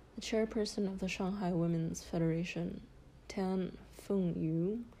 the chairperson of the Shanghai Women's Federation, Tan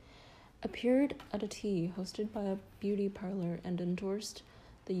Fengyu, appeared at a tea hosted by a beauty parlor and endorsed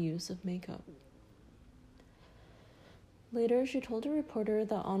the use of makeup. Later, she told a reporter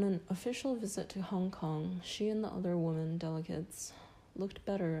that on an official visit to Hong Kong, she and the other women delegates looked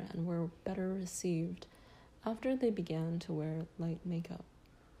better and were better received after they began to wear light makeup.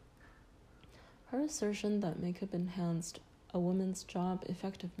 Her assertion that makeup enhanced a woman's job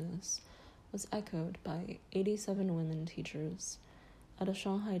effectiveness was echoed by 87 women teachers at a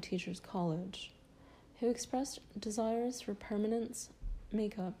Shanghai teachers' college who expressed desires for permanence,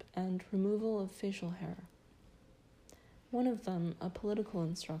 makeup, and removal of facial hair. One of them, a political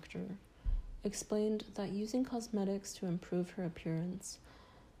instructor, explained that using cosmetics to improve her appearance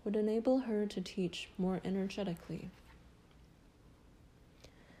would enable her to teach more energetically.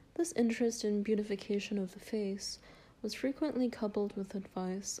 This interest in beautification of the face was frequently coupled with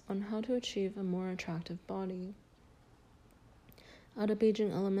advice on how to achieve a more attractive body. At a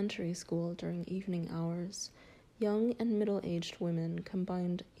Beijing elementary school during evening hours, young and middle-aged women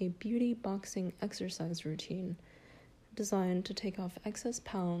combined a beauty boxing exercise routine designed to take off excess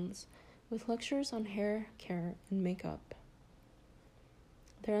pounds with lectures on hair care and makeup.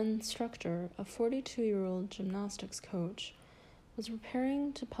 Their instructor, a 42-year-old gymnastics coach, was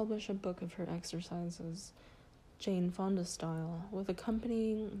preparing to publish a book of her exercises, Jane Fonda style, with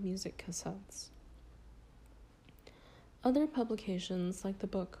accompanying music cassettes. Other publications, like the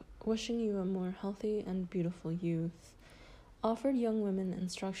book Wishing You a More Healthy and Beautiful Youth, offered young women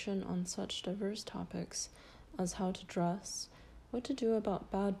instruction on such diverse topics as how to dress, what to do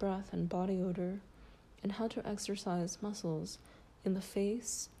about bad breath and body odor, and how to exercise muscles in the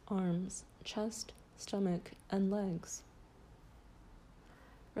face, arms, chest, stomach, and legs.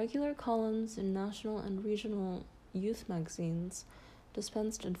 Regular columns in national and regional youth magazines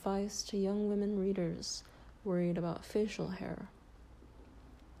dispensed advice to young women readers worried about facial hair.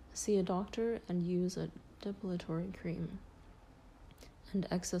 See a doctor and use a depilatory cream. And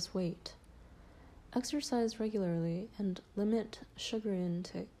excess weight. Exercise regularly and limit sugar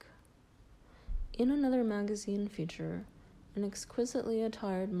intake. In another magazine feature, an exquisitely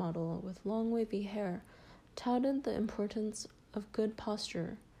attired model with long wavy hair touted the importance of good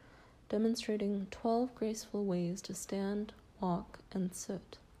posture, demonstrating 12 graceful ways to stand, walk, and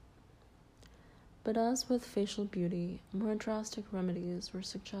sit. But as with facial beauty, more drastic remedies were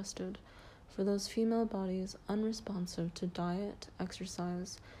suggested for those female bodies unresponsive to diet,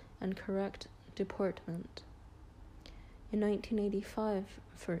 exercise, and correct deportment. In 1985,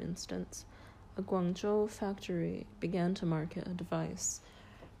 for instance, a Guangzhou factory began to market a device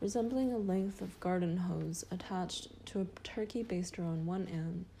resembling a length of garden hose attached to a turkey baster on one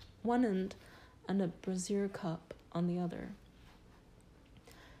end and a brassiere cup on the other.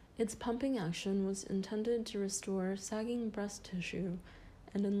 Its pumping action was intended to restore sagging breast tissue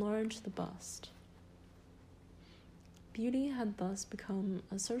and enlarge the bust. Beauty had thus become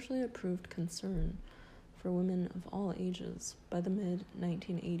a socially approved concern for women of all ages by the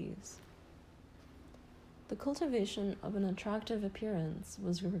mid-1980s. The cultivation of an attractive appearance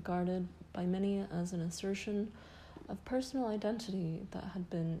was regarded by many as an assertion of personal identity that had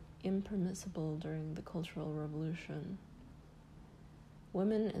been impermissible during the Cultural Revolution.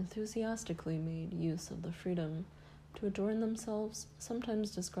 Women enthusiastically made use of the freedom to adorn themselves,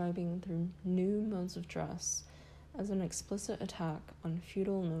 sometimes describing their new modes of dress as an explicit attack on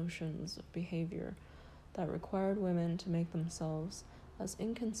feudal notions of behavior that required women to make themselves as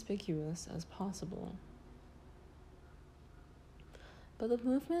inconspicuous as possible. But the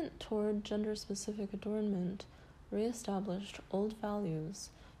movement toward gender-specific adornment re-established old values,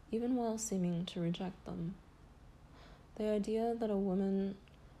 even while seeming to reject them. The idea that a woman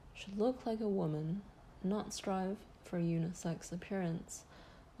should look like a woman, not strive for a unisex appearance,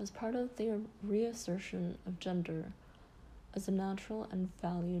 was part of the reassertion of gender as a natural and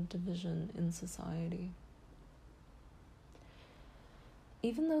valued division in society.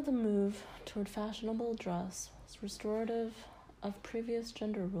 Even though the move toward fashionable dress was restorative of previous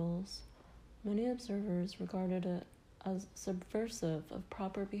gender roles, many observers regarded it as subversive of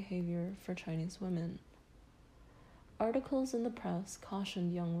proper behavior for Chinese women. Articles in the press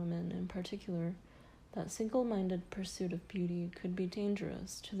cautioned young women in particular that single-minded pursuit of beauty could be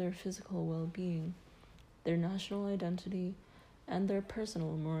dangerous to their physical well-being, their national identity, and their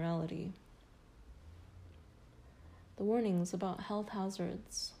personal morality. The warnings about health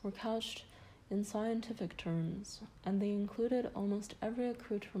hazards were couched in scientific terms, and they included almost every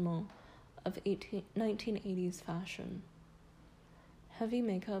accoutrement of 1980s fashion. Heavy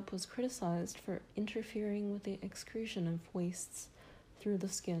makeup was criticized for interfering with the excretion of wastes through the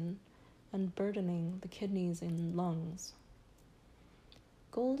skin and burdening the kidneys and lungs.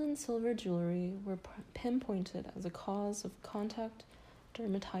 Gold and silver jewelry were pinpointed as a cause of contact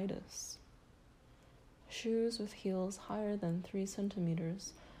dermatitis. Shoes with heels higher than 3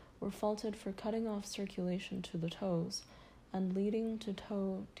 centimeters were faulted for cutting off circulation to the toes and leading to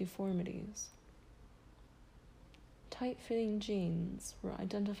toe deformities. Tight-fitting jeans were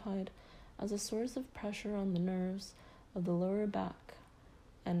identified as a source of pressure on the nerves of the lower back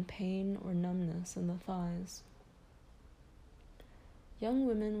and pain or numbness in the thighs. Young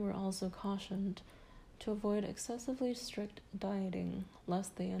women were also cautioned to avoid excessively strict dieting,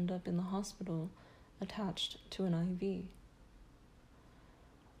 lest they end up in the hospital attached to an IV.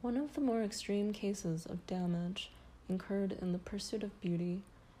 One of the more extreme cases of damage incurred in the pursuit of beauty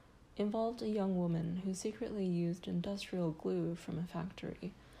involved a young woman who secretly used industrial glue from a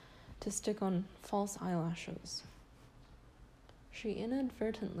factory to stick on false eyelashes. She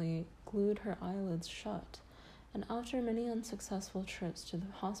inadvertently glued her eyelids shut, and after many unsuccessful trips to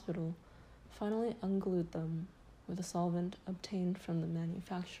the hospital, finally unglued them with a solvent obtained from the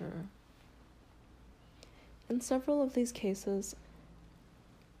manufacturer. In several of these cases,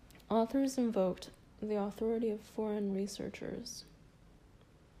 authors invoked the authority of foreign researchers.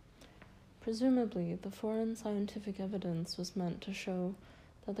 Presumably, the foreign scientific evidence was meant to show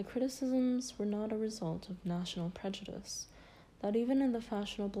that the criticisms were not a result of national prejudice, that even in the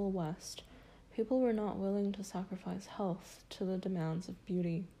fashionable West, people were not willing to sacrifice health to the demands of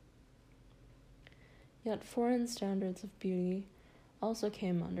beauty. Yet foreign standards of beauty also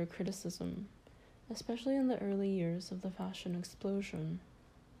came under criticism, especially in the early years of the fashion explosion.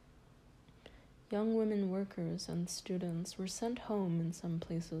 Young women workers and students were sent home in some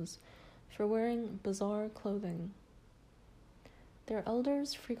places for wearing bizarre clothing. Their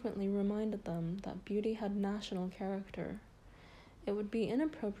elders frequently reminded them that beauty had national character. It would be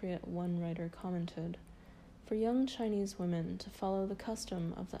inappropriate, one writer commented, for young Chinese women to follow the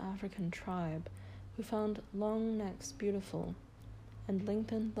custom of the African tribe who found long necks beautiful and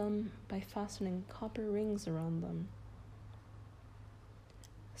lengthened them by fastening copper rings around them.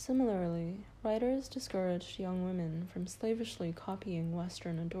 Similarly, writers discouraged young women from slavishly copying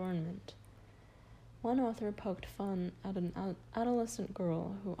Western adornment. One author poked fun at an adolescent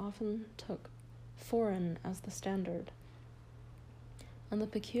girl who often took foreign as the standard, and the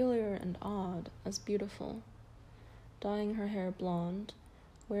peculiar and odd as beautiful, dyeing her hair blonde,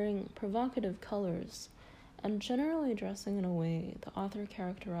 wearing provocative colors, and generally dressing in a way the author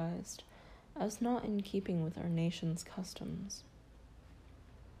characterized as not in keeping with our nation's customs.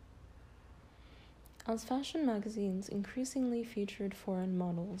 As fashion magazines increasingly featured foreign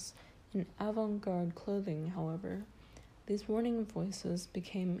models in avant-garde clothing, however, these warning voices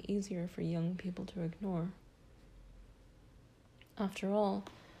became easier for young people to ignore. After all,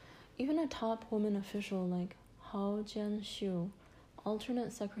 even a top woman official like Hao Jianxiu,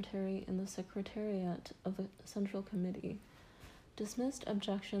 alternate secretary in the Secretariat of the Central Committee, dismissed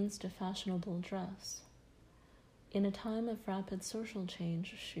objections to fashionable dress. In a time of rapid social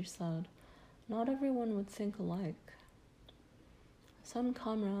change, she said, not everyone would think alike. Some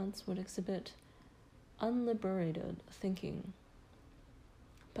comrades would exhibit unliberated thinking.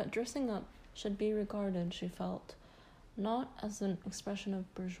 But dressing up should be regarded, she felt, not as an expression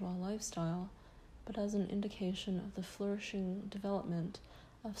of bourgeois lifestyle, but as an indication of the flourishing development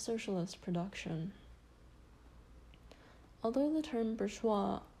of socialist production. Although the term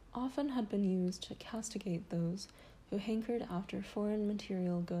bourgeois often had been used to castigate those who hankered after foreign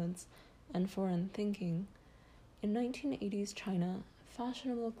material goods and foreign thinking, in 1980s China,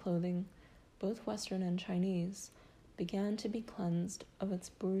 fashionable clothing, both Western and Chinese, began to be cleansed of its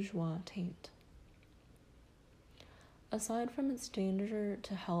bourgeois taint. Aside from its danger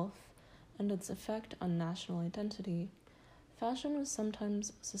to health and its effect on national identity, fashion was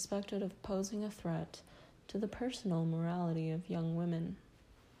sometimes suspected of posing a threat to the personal morality of young women.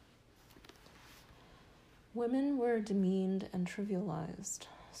 Women were demeaned and trivialized,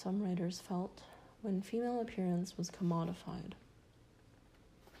 some writers felt, when female appearance was commodified.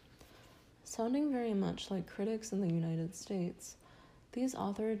 Sounding very much like critics in the United States, these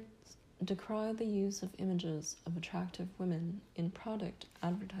authors decry the use of images of attractive women in product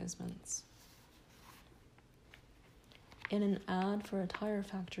advertisements. In an ad for a tire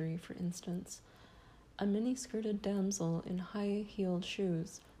factory, for instance, a mini-skirted damsel in high-heeled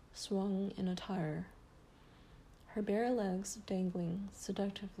shoes swung in a tire, her bare legs dangling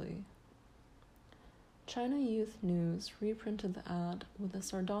seductively. China Youth News reprinted the ad with a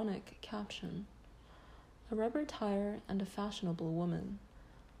sardonic caption: "A rubber tire and a fashionable woman,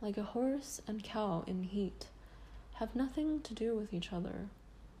 like a horse and cow in heat, have nothing to do with each other,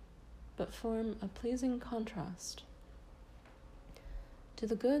 but form a pleasing contrast. Do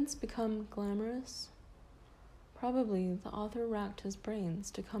the goods become glamorous?" Probably the author racked his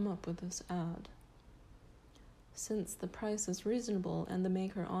brains to come up with this ad. Since the price is reasonable and the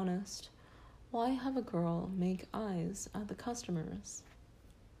maker honest, why have a girl make eyes at the customers?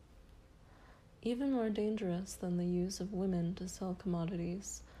 Even more dangerous than the use of women to sell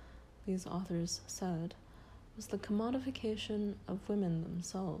commodities, these authors said, was the commodification of women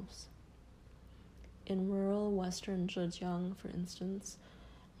themselves. In rural western Zhejiang, for instance,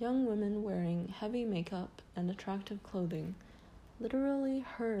 young women wearing heavy makeup and attractive clothing literally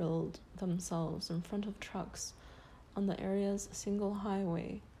hurled themselves in front of trucks on the area's single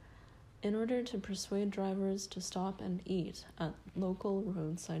highway in order to persuade drivers to stop and eat at local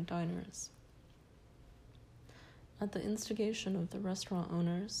roadside diners. At the instigation of the restaurant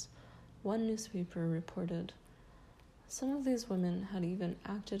owners, one newspaper reported, some of these women had even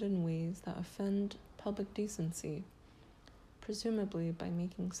acted in ways that offend public decency, presumably by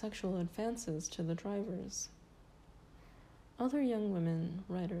making sexual advances to the drivers. Other young women,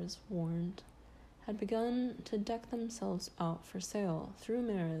 writers warned, had begun to deck themselves out for sale through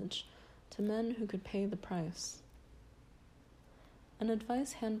marriage to men who could pay the price. An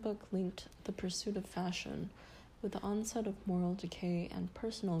advice handbook linked the pursuit of fashion with the onset of moral decay and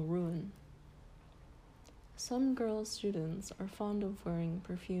personal ruin. Some girl students are fond of wearing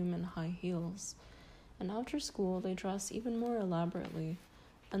perfume and high heels, and after school they dress even more elaborately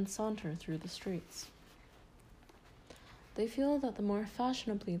and saunter through the streets. They feel that the more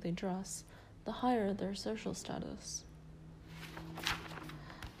fashionably they dress, the higher their social status.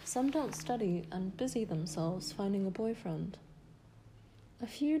 Some don't study and busy themselves finding a boyfriend. A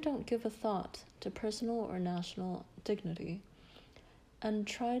few don't give a thought to personal or national dignity and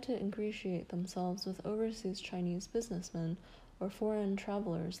try to ingratiate themselves with overseas Chinese businessmen or foreign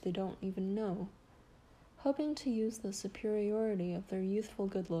travelers they don't even know, hoping to use the superiority of their youthful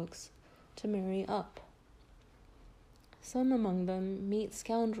good looks to marry up. Some among them meet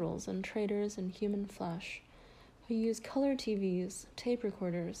scoundrels and traders in human flesh who use color TVs, tape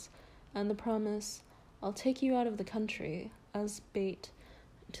recorders, and the promise, "I'll take you out of the country," as bait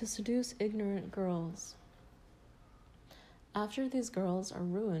to seduce ignorant girls. After these girls are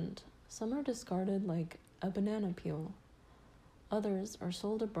ruined, some are discarded like a banana peel. Others are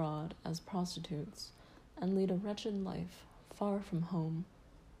sold abroad as prostitutes and lead a wretched life far from home.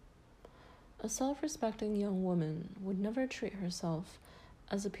 A self-respecting young woman would never treat herself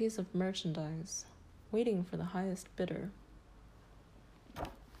as a piece of merchandise, waiting for the highest bidder.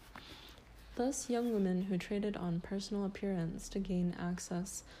 Thus, young women who traded on personal appearance to gain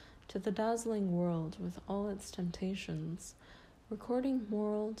access to the dazzling world with all its temptations, recording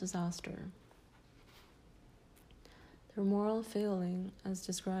moral disaster. Their moral failing, as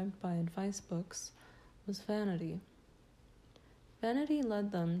described by advice books, was vanity. Vanity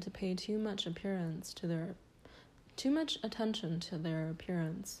led them to pay too much attention to their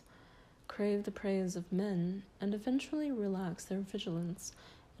appearance, crave the praise of men, and eventually relax their vigilance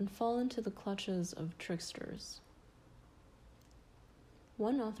and fall into the clutches of tricksters.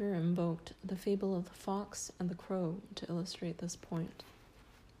 One author invoked the fable of the fox and the crow to illustrate this point.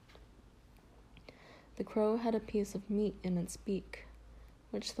 The crow had a piece of meat in its beak,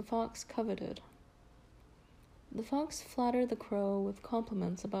 which the fox coveted. The fox flattered the crow with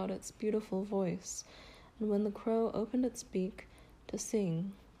compliments about its beautiful voice, and when the crow opened its beak to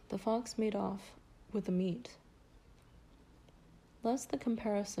sing, the fox made off with the meat. Lest the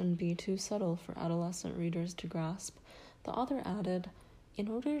comparison be too subtle for adolescent readers to grasp, the author added, in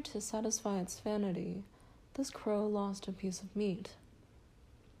order to satisfy its vanity, this crow lost a piece of meat.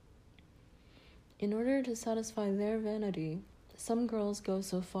 In order to satisfy their vanity, some girls go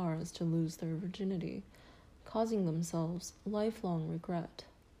so far as to lose their virginity, causing themselves lifelong regret.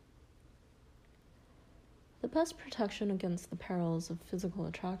 The best protection against the perils of physical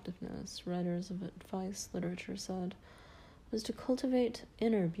attractiveness, writers of advice literature said, was to cultivate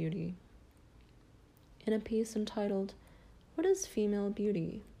inner beauty. In a piece entitled, "What is Female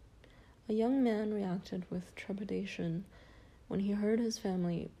Beauty?" a young man reacted with trepidation when he heard his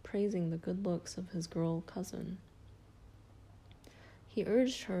family praising the good looks of his girl cousin. He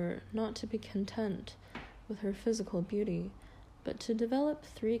urged her not to be content with her physical beauty, but to develop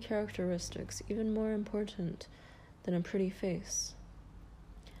 3 characteristics even more important than a pretty face: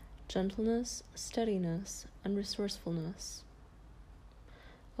 gentleness, steadiness, and resourcefulness.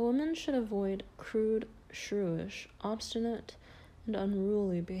 A woman should avoid crude, shrewish, obstinate, and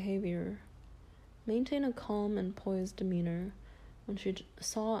unruly behavior, maintain a calm and poised demeanor when she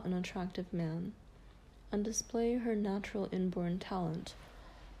saw an attractive man, and display her natural inborn talent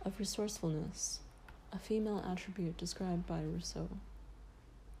of resourcefulness, a female attribute described by Rousseau.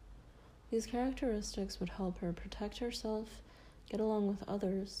 These characteristics would help her protect herself, get along with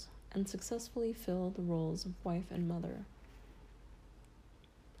others, and successfully fill the roles of wife and mother.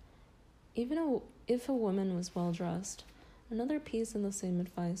 Even if a woman was well-dressed, another piece in the same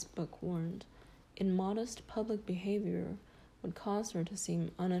advice book warned, immodest public behavior would cause her to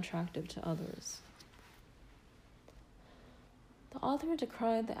seem unattractive to others. The author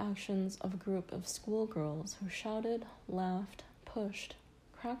decried the actions of a group of schoolgirls who shouted, laughed, pushed,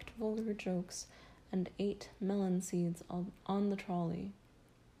 cracked vulgar jokes, and ate melon seeds on the trolley.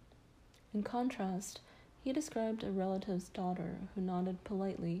 In contrast, he described a relative's daughter who nodded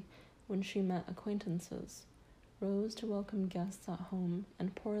politely when she met acquaintances, rose to welcome guests at home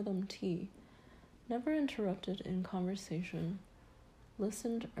and pour them tea, never interrupted in conversation,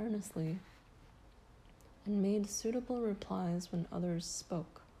 listened earnestly, and made suitable replies when others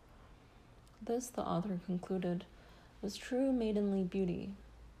spoke. This, the author concluded, was true maidenly beauty.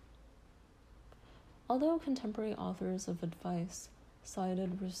 Although contemporary authors of advice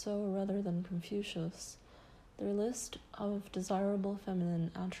cited Rousseau rather than Confucius, their list of desirable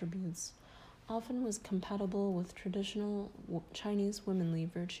feminine attributes often was compatible with traditional Chinese womanly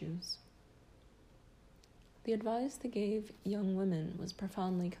virtues. The advice they gave young women was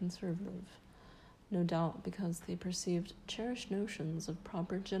profoundly conservative, no doubt because they perceived cherished notions of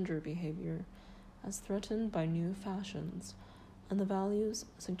proper gender behavior as threatened by new fashions and the values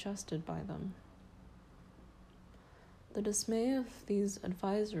suggested by them. The dismay of these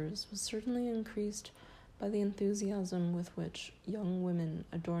advisors was certainly increased by the enthusiasm with which young women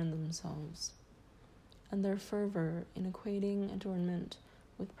adorn themselves, and their fervor in equating adornment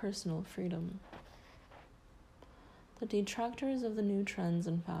with personal freedom. The detractors of the new trends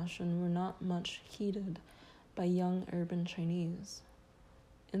in fashion were not much heeded by young urban Chinese.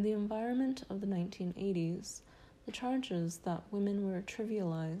 In the environment of the 1980s, the charges that women were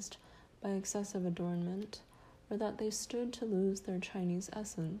trivialized by excessive adornment, or that they stood to lose their Chinese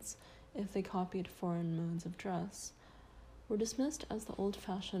essence if they copied foreign modes of dress, were dismissed as the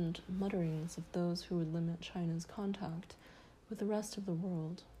old-fashioned mutterings of those who would limit China's contact with the rest of the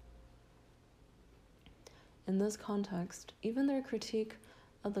world. In this context, even their critique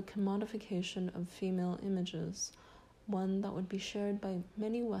of the commodification of female images, one that would be shared by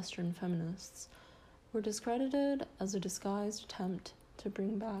many Western feminists, were discredited as a disguised attempt to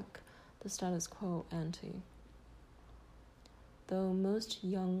bring back the status quo ante. Though most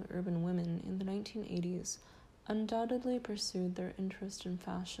young urban women in the 1980s undoubtedly pursued their interest in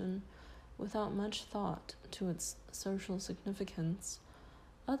fashion without much thought to its social significance,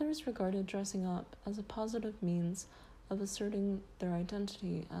 others regarded dressing up as a positive means of asserting their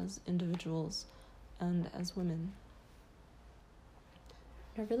identity as individuals and as women.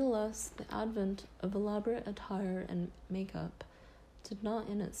 Nevertheless, the advent of elaborate attire and makeup did not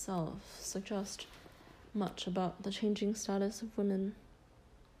in itself suggest much about the changing status of women.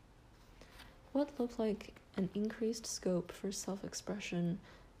 What looked like an increased scope for self-expression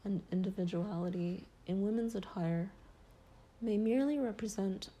and individuality in women's attire may merely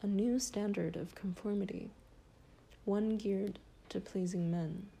represent a new standard of conformity, one geared to pleasing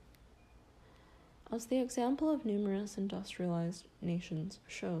men. As the example of numerous industrialized nations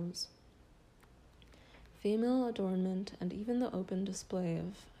shows, female adornment and even the open display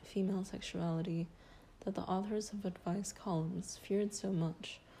of female sexuality that the authors of advice columns feared so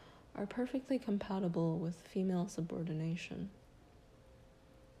much are perfectly compatible with female subordination.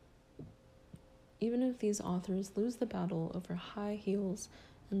 Even if these authors lose the battle over high heels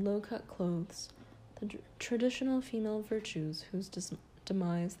and low-cut clothes, the traditional female virtues whose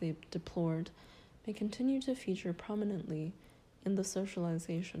demise they deplored may continue to feature prominently in the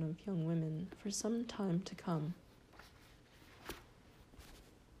socialization of young women for some time to come.